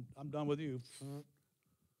 I'm done with you.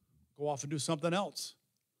 Go off and do something else.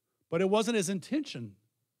 But it wasn't his intention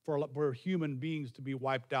for human beings to be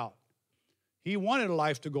wiped out. He wanted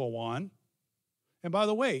life to go on. And by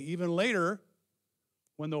the way, even later,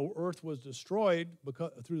 when the earth was destroyed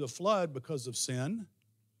through the flood because of sin,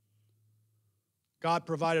 God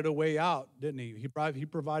provided a way out, didn't he? He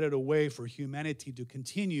provided a way for humanity to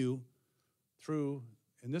continue through,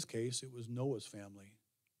 in this case, it was Noah's family,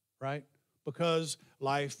 right? Because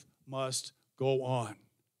life must go on.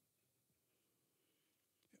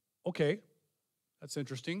 Okay, that's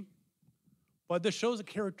interesting. But this shows a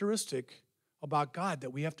characteristic about God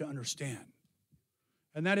that we have to understand.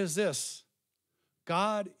 And that is this: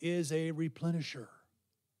 God is a replenisher.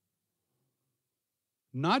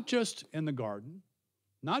 Not just in the garden,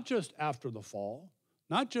 not just after the fall,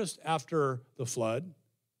 not just after the flood,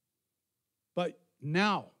 but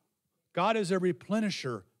now. God is a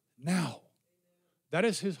replenisher now. That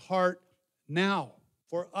is his heart now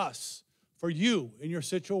for us, for you in your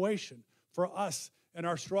situation, for us in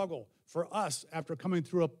our struggle, for us after coming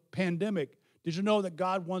through a pandemic. Did you know that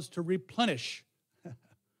God wants to replenish?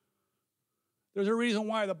 There's a reason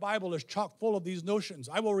why the Bible is chock full of these notions.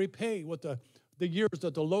 I will repay what the years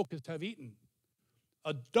that the locusts have eaten.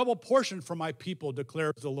 A double portion for my people,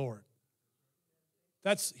 declares the Lord.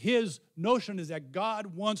 That's his notion, is that God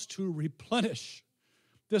wants to replenish.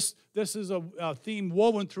 This is a theme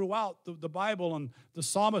woven throughout the Bible, and the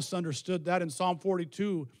psalmist understood that in Psalm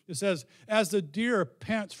 42. It says, as the deer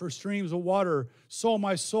pants for streams of water, so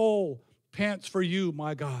my soul pants for you,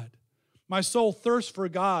 my God. My soul thirsts for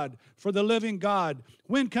God, for the living God.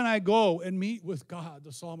 When can I go and meet with God,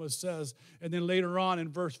 the psalmist says. And then later on in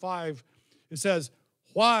verse 5, it says,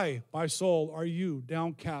 why, my soul, are you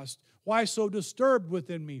downcast? Why so disturbed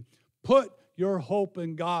within me? Put your hope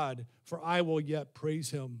in God, for I will yet praise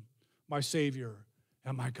him, my Savior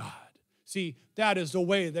and my God. See, that is the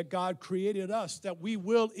way that God created us, that we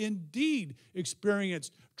will indeed experience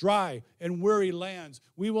dry and weary lands.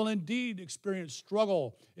 We will indeed experience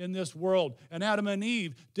struggle in this world. And Adam and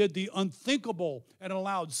Eve did the unthinkable and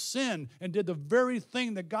allowed sin and did the very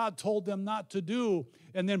thing that God told them not to do,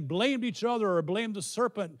 and then blamed each other or blamed the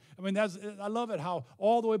serpent. I mean, I love it how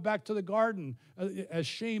all the way back to the garden, as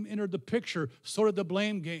shame entered the picture, so did the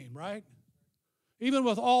blame game, right? Even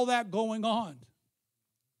with all that going on,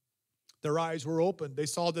 their eyes were opened. They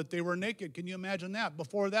saw that they were naked. Can you imagine that?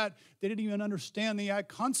 Before that, they didn't even understand the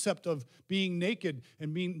concept of being naked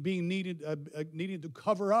and being needing to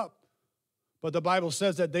cover up. But the Bible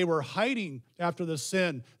says that they were hiding after the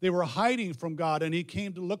sin. They were hiding from God, and he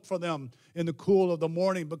came to look for them in the cool of the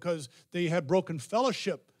morning because they had broken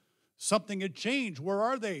fellowship. Something had changed. Where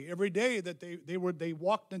are they? Every day that they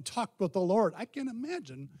walked and talked with the Lord. I can't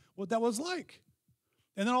imagine what that was like.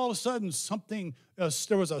 And then all of a sudden,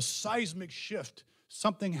 there was a seismic shift.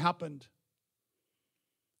 Something happened.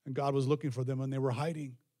 And God was looking for them, and they were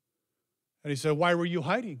hiding. And he said, why were you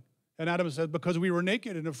hiding? And Adam said, because we were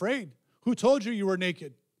naked and afraid. Who told you were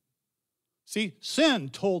naked? See, sin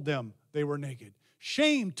told them they were naked.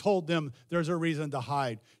 Shame told them there's a reason to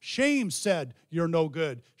hide. Shame said you're no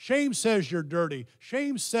good. Shame says you're dirty.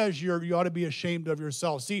 Shame says you ought to be ashamed of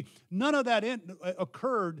yourself. See, none of that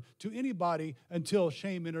occurred to anybody until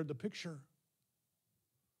shame entered the picture.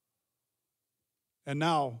 And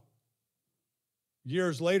now,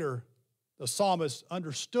 years later, the psalmist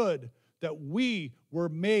understood that we were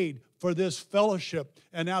made for this fellowship.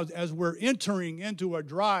 And now as we're entering into a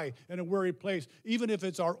dry and a weary place, even if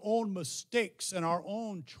it's our own mistakes and our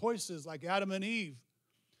own choices like Adam and Eve,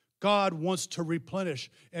 God wants to replenish.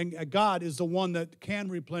 And God is the one that can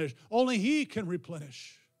replenish. Only He can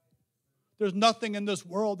replenish. There's nothing in this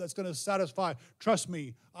world that's going to satisfy. Trust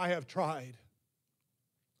me, I have tried.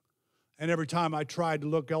 And every time I tried to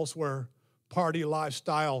look elsewhere, party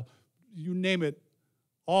lifestyle, you name it,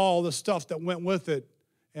 all the stuff that went with it,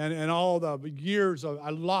 and all the years I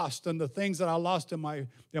lost and the things that I lost in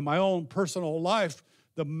my own personal life,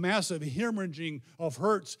 the massive hemorrhaging of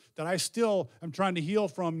hurts that I still am trying to heal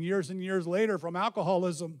from years and years later from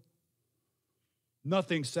alcoholism.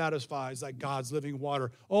 Nothing satisfies like God's living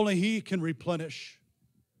water. Only He can replenish.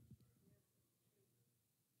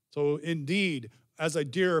 So indeed, as a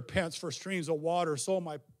deer pants for streams of water, so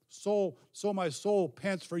my soul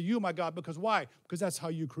pants for you, my God. Because why? Because that's how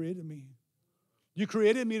you created me. You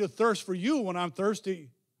created me to thirst for you when I'm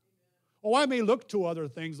thirsty. Oh, I may look to other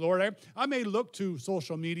things, Lord. I may look to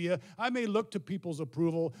social media. I may look to people's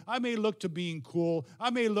approval. I may look to being cool.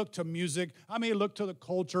 I may look to music. I may look to the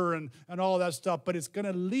culture and all that stuff, but it's going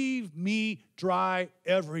to leave me dry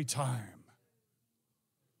every time.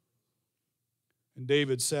 And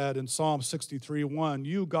David said in Psalm 63:1,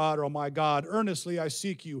 "You, God, are my God. Earnestly I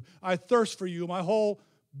seek you. I thirst for you. My whole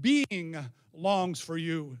being longs for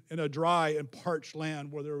you in a dry and parched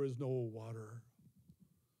land where there is no water."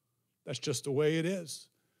 That's just the way it is.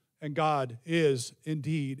 And God is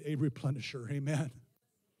indeed a replenisher. Amen.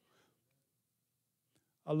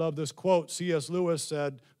 I love this quote. C.S. Lewis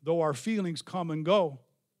said, "Though our feelings come and go,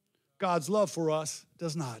 God's love for us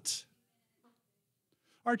does not."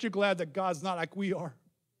 Aren't you glad that God's not like we are?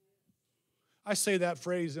 I say that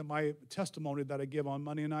phrase in my testimony that I give on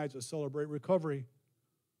Monday nights to celebrate recovery.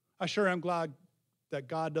 I sure am glad that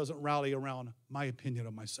God doesn't rally around my opinion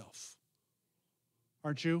of myself.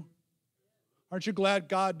 Aren't you? Aren't you glad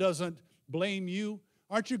God doesn't blame you?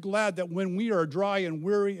 Aren't you glad that when we are dry and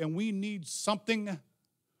weary and we need something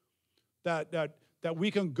that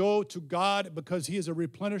we can go to God because He is a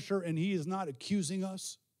replenisher and He is not accusing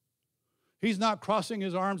us? He's not crossing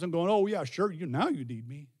His arms and going, "Oh, yeah, sure, now you need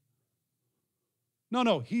me."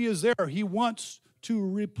 No, He is there. He wants to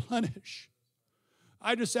replenish.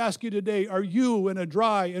 I just ask you today, are you in a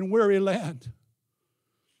dry and weary land?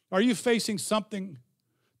 Are you facing something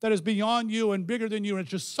that is beyond you and bigger than you and it's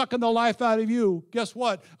just sucking the life out of you? Guess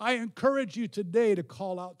what? I encourage you today to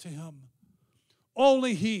call out to Him.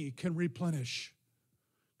 Only He can replenish.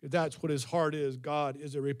 That's what His heart is. God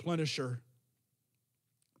is a replenisher.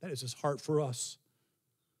 That is His heart for us.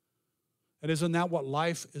 And isn't that what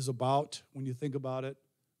life is about when you think about it?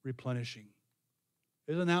 Replenishing.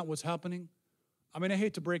 Isn't that what's happening? I mean, I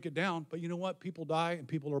hate to break it down, but you know what? People die and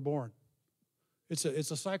people are born. It's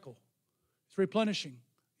a cycle. It's replenishing.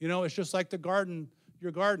 You know, it's just like the garden,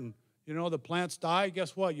 your garden. You know, the plants die.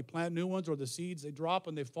 Guess what? You plant new ones, or the seeds, they drop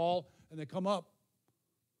and they fall and they come up.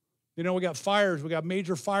 You know, we got fires. We got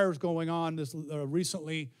major fires going on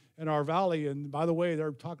recently in our valley. And by the way,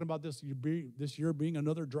 they're talking about this year being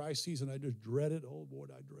another dry season. I just dread it. Oh, boy,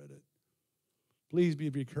 I dread it. Please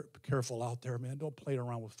be careful out there, man. Don't play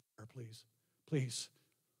around with fire, please. Please.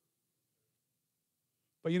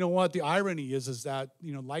 But you know what? The irony is that,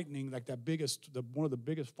 you know, lightning, like one of the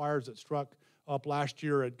biggest fires that struck up last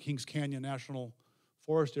year at Kings Canyon National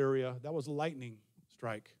Forest area, that was a lightning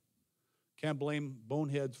strike. Can't blame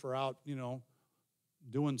boneheads for out, you know,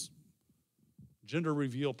 doing gender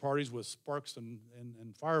reveal parties with sparks and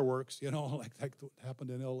fireworks, you know, like that happened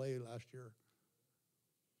in L.A. last year.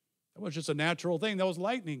 That was just a natural thing. That was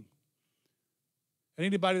lightning. And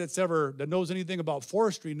anybody that knows anything about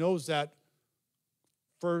forestry knows that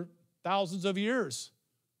for thousands of years,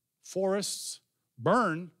 forests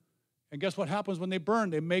burn, and guess what happens when they burn?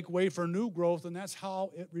 They make way for new growth, and that's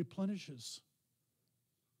how it replenishes.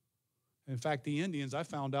 In fact, I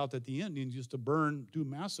found out that the Indians used to do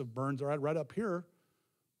massive burns right up here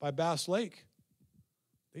by Bass Lake.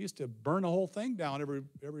 They used to burn the whole thing down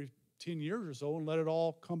every 10 years or so and let it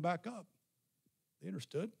all come back up. They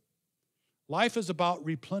understood. Life is about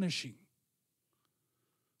replenishing.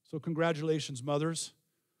 So congratulations, mothers.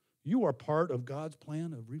 You are part of God's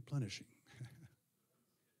plan of replenishing.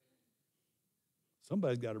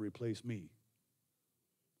 Somebody's got to replace me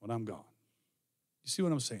when I'm gone. You see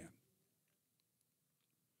what I'm saying?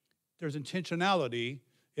 There's intentionality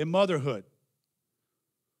in motherhood.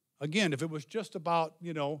 Again, if it was just about,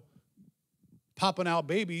 you know, popping out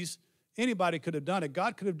babies, anybody could have done it.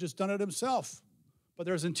 God could have just done it Himself. But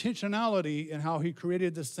there's intentionality in how He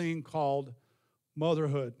created this thing called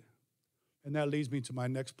motherhood. And that leads me to my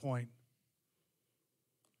next point.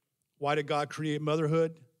 Why did God create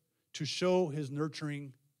motherhood? To show his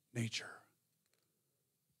nurturing nature.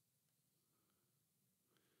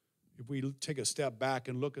 If we take a step back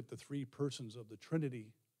and look at the three persons of the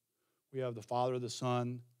Trinity, we have the Father, the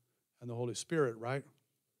Son, and the Holy Spirit, right?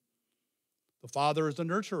 The Father is the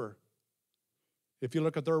nurturer. If you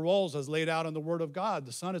look at their roles as laid out in the Word of God,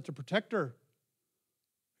 the Son is the protector,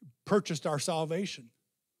 purchased our salvation,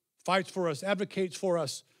 fights for us, advocates for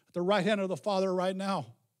us at the right hand of the Father right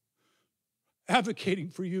now, advocating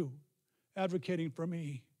for you, advocating for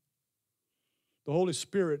me. The Holy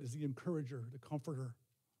Spirit is the encourager, the comforter.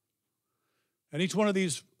 And each one of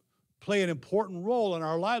these play an important role in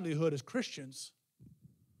our livelihood as Christians.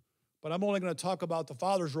 But I'm only going to talk about the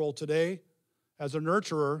Father's role today as a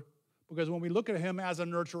nurturer, because when we look at him as a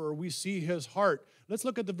nurturer, we see his heart. Let's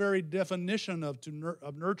look at the very definition of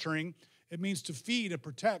nurturing. It means to feed and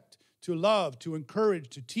protect, to love, to encourage,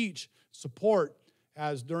 to teach, support,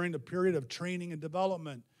 as during the period of training and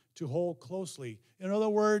development, to hold closely. In other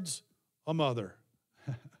words, a mother.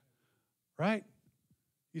 Right?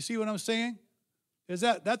 You see what I'm saying?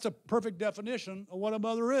 That's a perfect definition of what a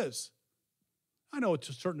mother is. I know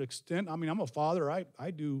to a certain extent. I mean, I'm a father.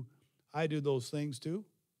 I do those things too.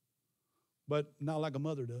 But not like a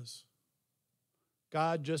mother does.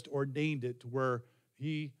 God just ordained it to where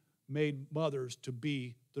he made mothers to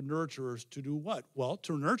be the nurturers to do what? Well,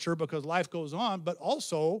 to nurture because life goes on, but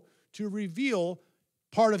also to reveal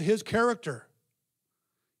part of his character.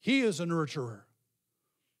 He is a nurturer.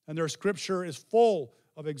 And their scripture is full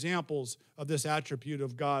of examples of this attribute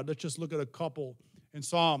of God. Let's just look at a couple. In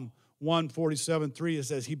Psalm 147:3, it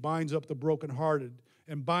says, he binds up the brokenhearted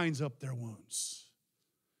and binds up their wounds.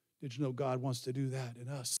 Did you know God wants to do that in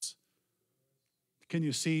us? Can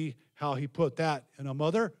you see how he put that in a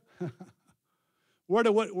mother? What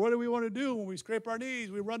do we want to do when we scrape our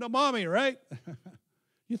knees? We run to mommy, right?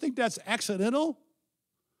 You think that's accidental?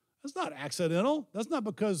 That's not accidental. That's not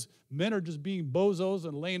because men are just being bozos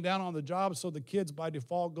and laying down on the job so the kids by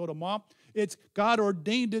default go to mom. It's God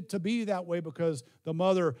ordained it to be that way because the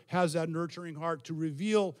mother has that nurturing heart to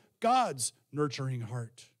reveal God's nurturing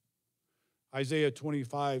heart. Isaiah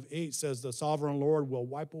 25:8 says, the sovereign Lord will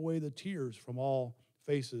wipe away the tears from all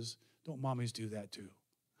faces. Don't mommies do that too?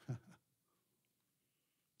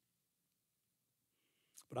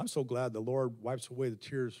 But I'm so glad the Lord wipes away the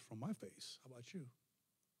tears from my face. How about you?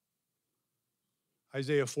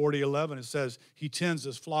 Isaiah 40:11, it says, he tends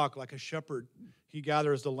his flock like a shepherd. He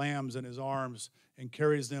gathers the lambs in his arms and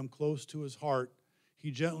carries them close to his heart. He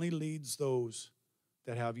gently leads those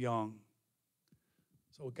that have young.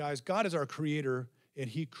 So guys, God is our creator, and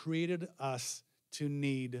he created us to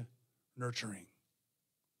need nurturing.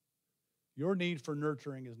 Your need for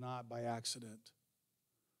nurturing is not by accident.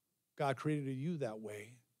 God created you that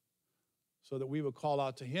way so that we would call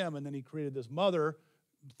out to him, and then he created this mother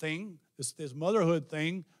thing, this motherhood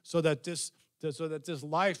thing, so that this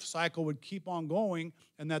life cycle would keep on going,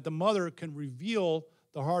 and that the mother can reveal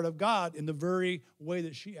the heart of God in the very way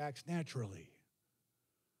that she acts naturally.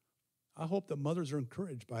 I hope that mothers are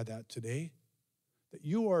encouraged by that today, that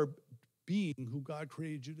you are being who God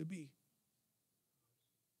created you to be.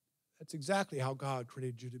 That's exactly how God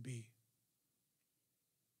created you to be.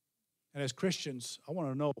 And as Christians, I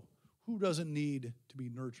want to know, who doesn't need to be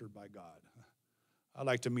nurtured by God? I'd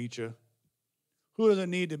like to meet you. Who doesn't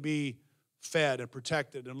need to be fed and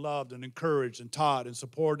protected and loved and encouraged and taught and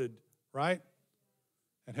supported, right?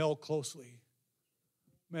 And held closely.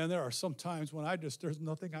 Man, there are some times when there's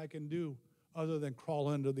nothing I can do other than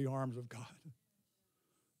crawl into the arms of God.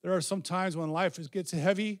 There are some times when life gets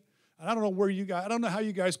heavy, and I don't know how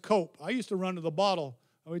you guys cope. I used to run to the bottle.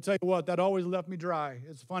 Let me tell you what, that always left me dry.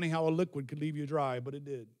 It's funny how a liquid could leave you dry, but it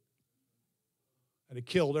did. And it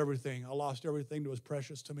killed everything. I lost everything that was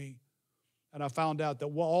precious to me. And I found out that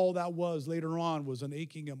all that was later on was an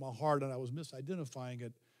aching in my heart, and I was misidentifying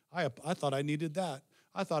it. I thought I needed that.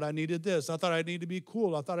 I thought I needed this. I thought I needed to be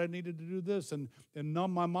cool. I thought I needed to do this and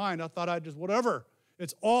numb my mind. I thought I just, whatever.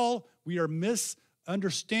 It's all, we are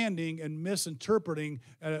misunderstanding and misinterpreting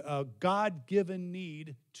a God-given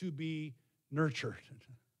need to be nurtured.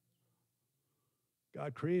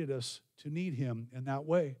 God created us to need him in that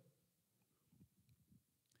way.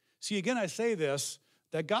 See, again, I say this,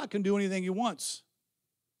 that God can do anything he wants.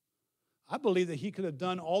 I believe that he could have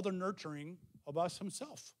done all the nurturing of us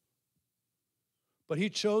himself. But he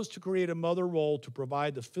chose to create a mother role to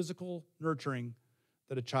provide the physical nurturing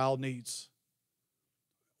that a child needs.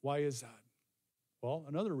 Why is that? Well,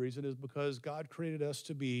 another reason is because God created us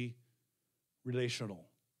to be relational.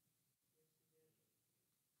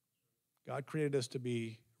 God created us to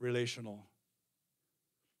be relational.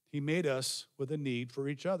 He made us with a need for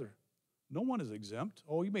each other. No one is exempt.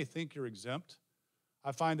 Oh, you may think you're exempt.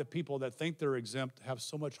 I find that people that think they're exempt have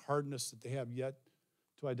so much hardness that they have yet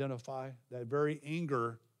to identify. That very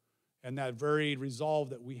anger and that very resolve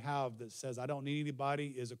that we have that says, I don't need anybody,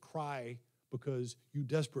 is a cry because you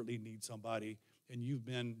desperately need somebody and you've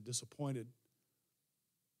been disappointed.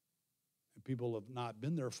 And people have not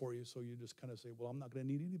been there for you, so you just kind of say, well, I'm not going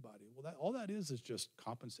to need anybody. Well, all that is just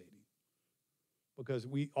compensating, because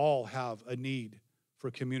we all have a need for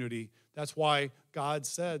community. That's why God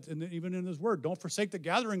said, and even in his word, don't forsake the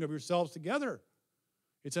gathering of yourselves together.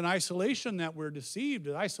 It's in isolation that we're deceived.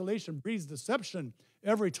 Isolation breeds deception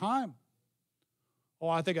every time. Oh,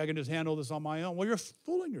 I think I can just handle this on my own. Well, you're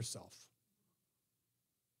fooling yourself.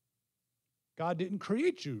 God didn't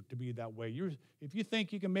create you to be that way. If you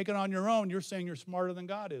think you can make it on your own, you're saying you're smarter than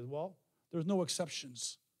God is. Well, there's no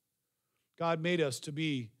exceptions. God made us to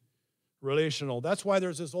be relational. That's why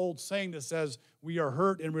there's this old saying that says we are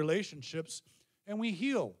hurt in relationships and we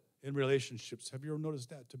heal in relationships. Have you ever noticed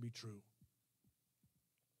that to be true?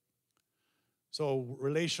 So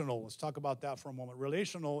relational, let's talk about that for a moment.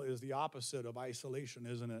 Relational is the opposite of isolation,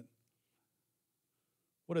 isn't it?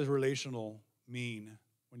 What does relational mean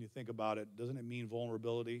when you think about it? Doesn't it mean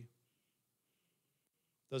vulnerability?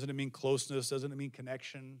 Doesn't it mean closeness? Doesn't it mean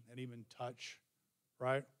connection and even touch,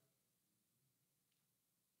 right?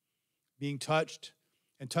 Being touched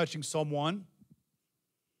and touching someone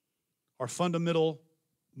are fundamental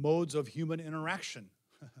modes of human interaction,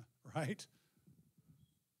 right?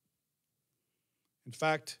 In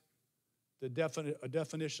fact, a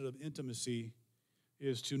definition of intimacy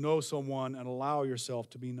is to know someone and allow yourself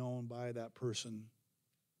to be known by that person.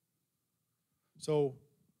 So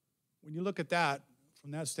when you look at that,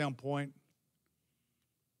 from that standpoint,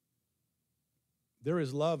 there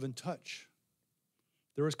is love in touch.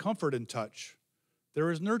 There is comfort in touch.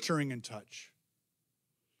 There is nurturing in touch.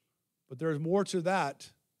 But there is more to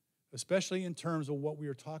that, especially in terms of what we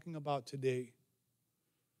are talking about today.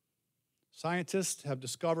 Scientists have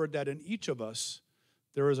discovered that in each of us,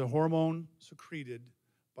 there is a hormone secreted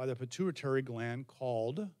by the pituitary gland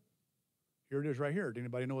called, here it is right here. Do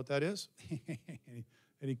anybody know what that is?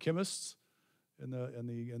 Any chemists in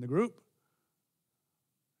the group?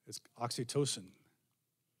 It's oxytocin.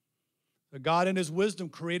 God in his wisdom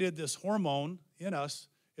created this hormone in us.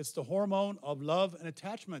 It's the hormone of love and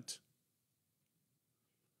attachment.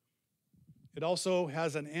 It also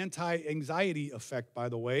has an anti-anxiety effect, by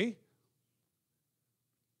the way.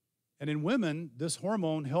 And in women, this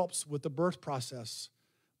hormone helps with the birth process,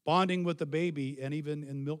 bonding with the baby, and even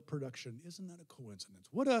in milk production. Isn't that a coincidence?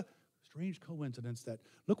 What a strange coincidence that,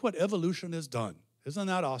 look what evolution has done. Isn't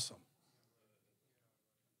that awesome?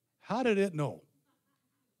 How did it know?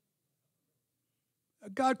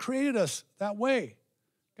 God created us that way.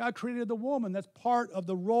 God created the woman. That's part of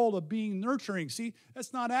the role of being nurturing. See,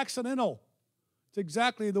 that's not accidental. It's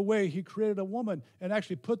exactly the way he created a woman and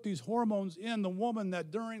actually put these hormones in the woman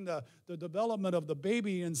that during the development of the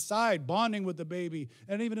baby inside, bonding with the baby,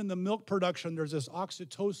 and even in the milk production, there's this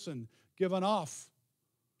oxytocin given off.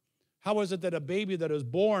 How is it that a baby that is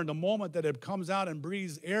born, the moment that it comes out and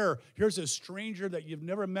breathes air, here's a stranger that you've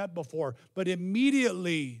never met before, but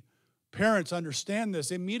immediately, parents understand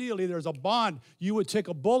this, immediately there's a bond. You would take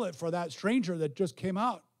a bullet for that stranger that just came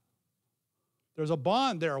out. There's a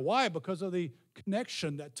bond there. Why? Because of the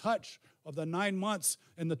connection, that touch of the 9 months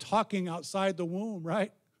and the talking outside the womb,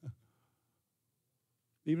 right?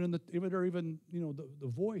 Even the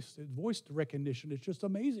voice recognition. It's just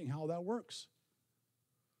amazing how that works.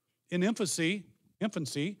 In infancy,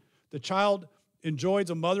 the child enjoys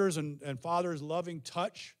a mother's and father's loving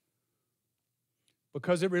touch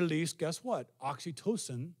because it released, guess what?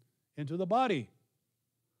 Oxytocin into the body.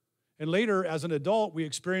 And later, as an adult, we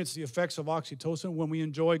experience the effects of oxytocin when we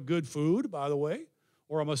enjoy good food, by the way,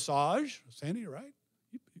 or a massage. Sandy, right?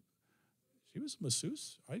 She was a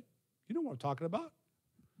masseuse, right? You know what I'm talking about.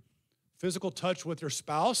 Physical touch with your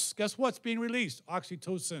spouse. Guess what's being released?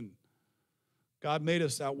 Oxytocin. God made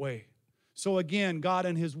us that way. So again, God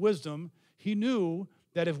in his wisdom, he knew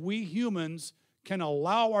that if we humans can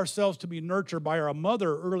allow ourselves to be nurtured by our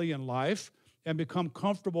mother early in life and become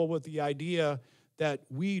comfortable with the idea that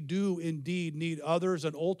we do indeed need others,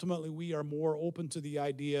 and ultimately we are more open to the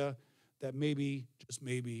idea that maybe, just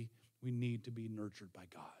maybe, we need to be nurtured by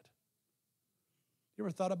God. You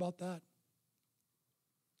ever thought about that?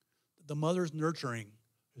 The mother's nurturing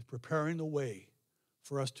is preparing the way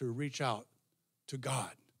for us to reach out to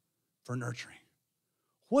God for nurturing.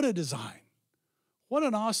 What a design. What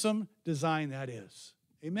an awesome design that is.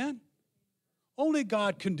 Amen? Only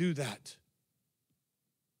God can do that.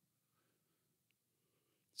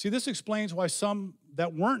 See, this explains why some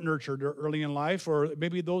that weren't nurtured early in life, or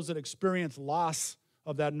maybe those that experienced loss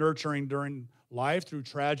of that nurturing during life through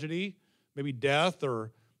tragedy, maybe death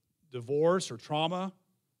or divorce or trauma,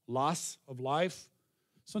 loss of life.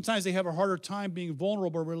 Sometimes they have a harder time being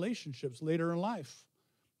vulnerable in relationships later in life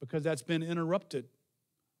because that's been interrupted.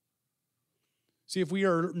 See, if we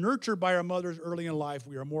are nurtured by our mothers early in life,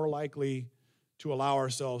 we are more likely to allow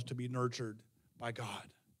ourselves to be nurtured by God.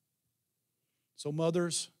 So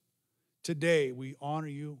mothers, today we honor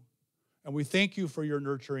you and we thank you for your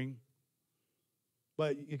nurturing.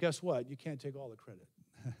 But guess what? You can't take all the credit.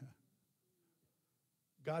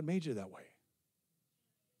 God made you that way.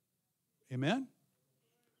 Amen?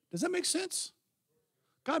 Does that make sense?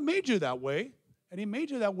 God made you that way, and he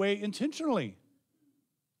made you that way intentionally.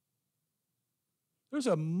 There's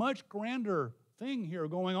a much grander thing here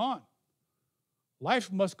going on.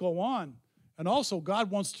 Life must go on, and also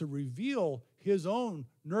God wants to reveal his own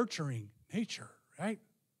nurturing nature, right?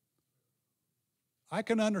 I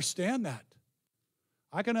can understand that.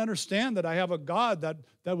 I can understand that I have a God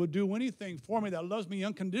that would do anything for me, that loves me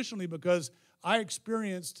unconditionally, because I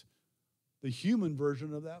experienced the human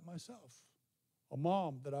version of that myself. A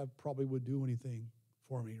mom that I probably would do anything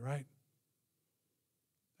for me, right?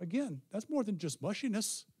 Again, that's more than just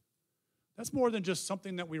mushiness. That's more than just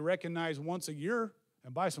something that we recognize once a year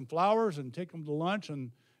and buy some flowers and take them to lunch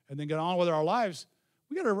and then get on with our lives.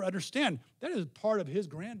 We got to understand that is part of his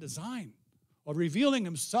grand design of revealing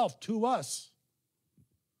himself to us.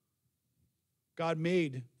 God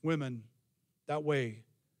made women that way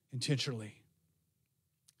intentionally.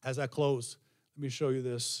 As I close, let me show you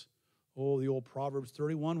this. Oh, the old Proverbs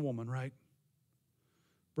 31 woman, right?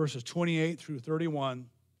 Verses 28 through 31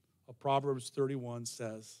 of Proverbs 31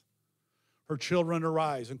 says, her children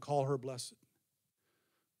arise and call her blessed.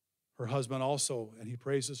 Her husband also, and he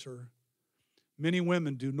praises her. Many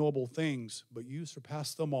women do noble things, but you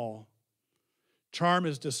surpass them all. Charm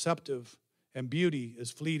is deceptive, and beauty is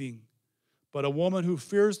fleeting. But a woman who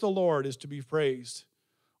fears the Lord is to be praised.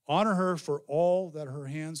 Honor her for all that her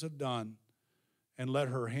hands have done, and let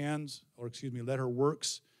her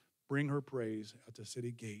works bring her praise at the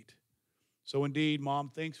city gate. So indeed, Mom,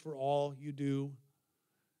 thanks for all you do,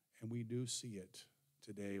 and we do see it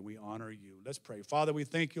today. We honor you. Let's pray. Father, we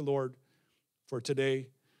thank you, Lord, for today.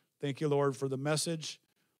 Thank you, Lord, for the message.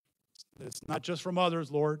 It's not just from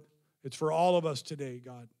others, Lord. It's for all of us today,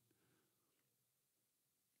 God.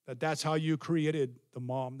 That's how you created the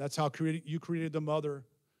mom. That's how you created the mother.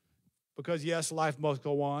 Because, yes, life must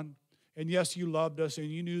go on. And, yes, you loved us and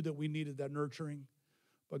you knew that we needed that nurturing.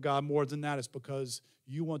 But, God, more than that, it's because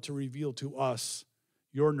you want to reveal to us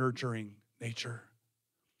your nurturing nature.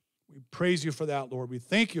 We praise you for that, Lord. We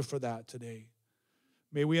thank you for that today.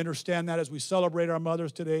 May we understand that as we celebrate our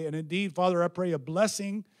mothers today. And, indeed, Father, I pray a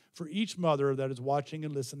blessing for each mother that is watching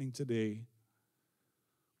and listening today.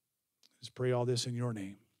 Let's pray all this in your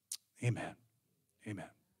name. Amen. Amen.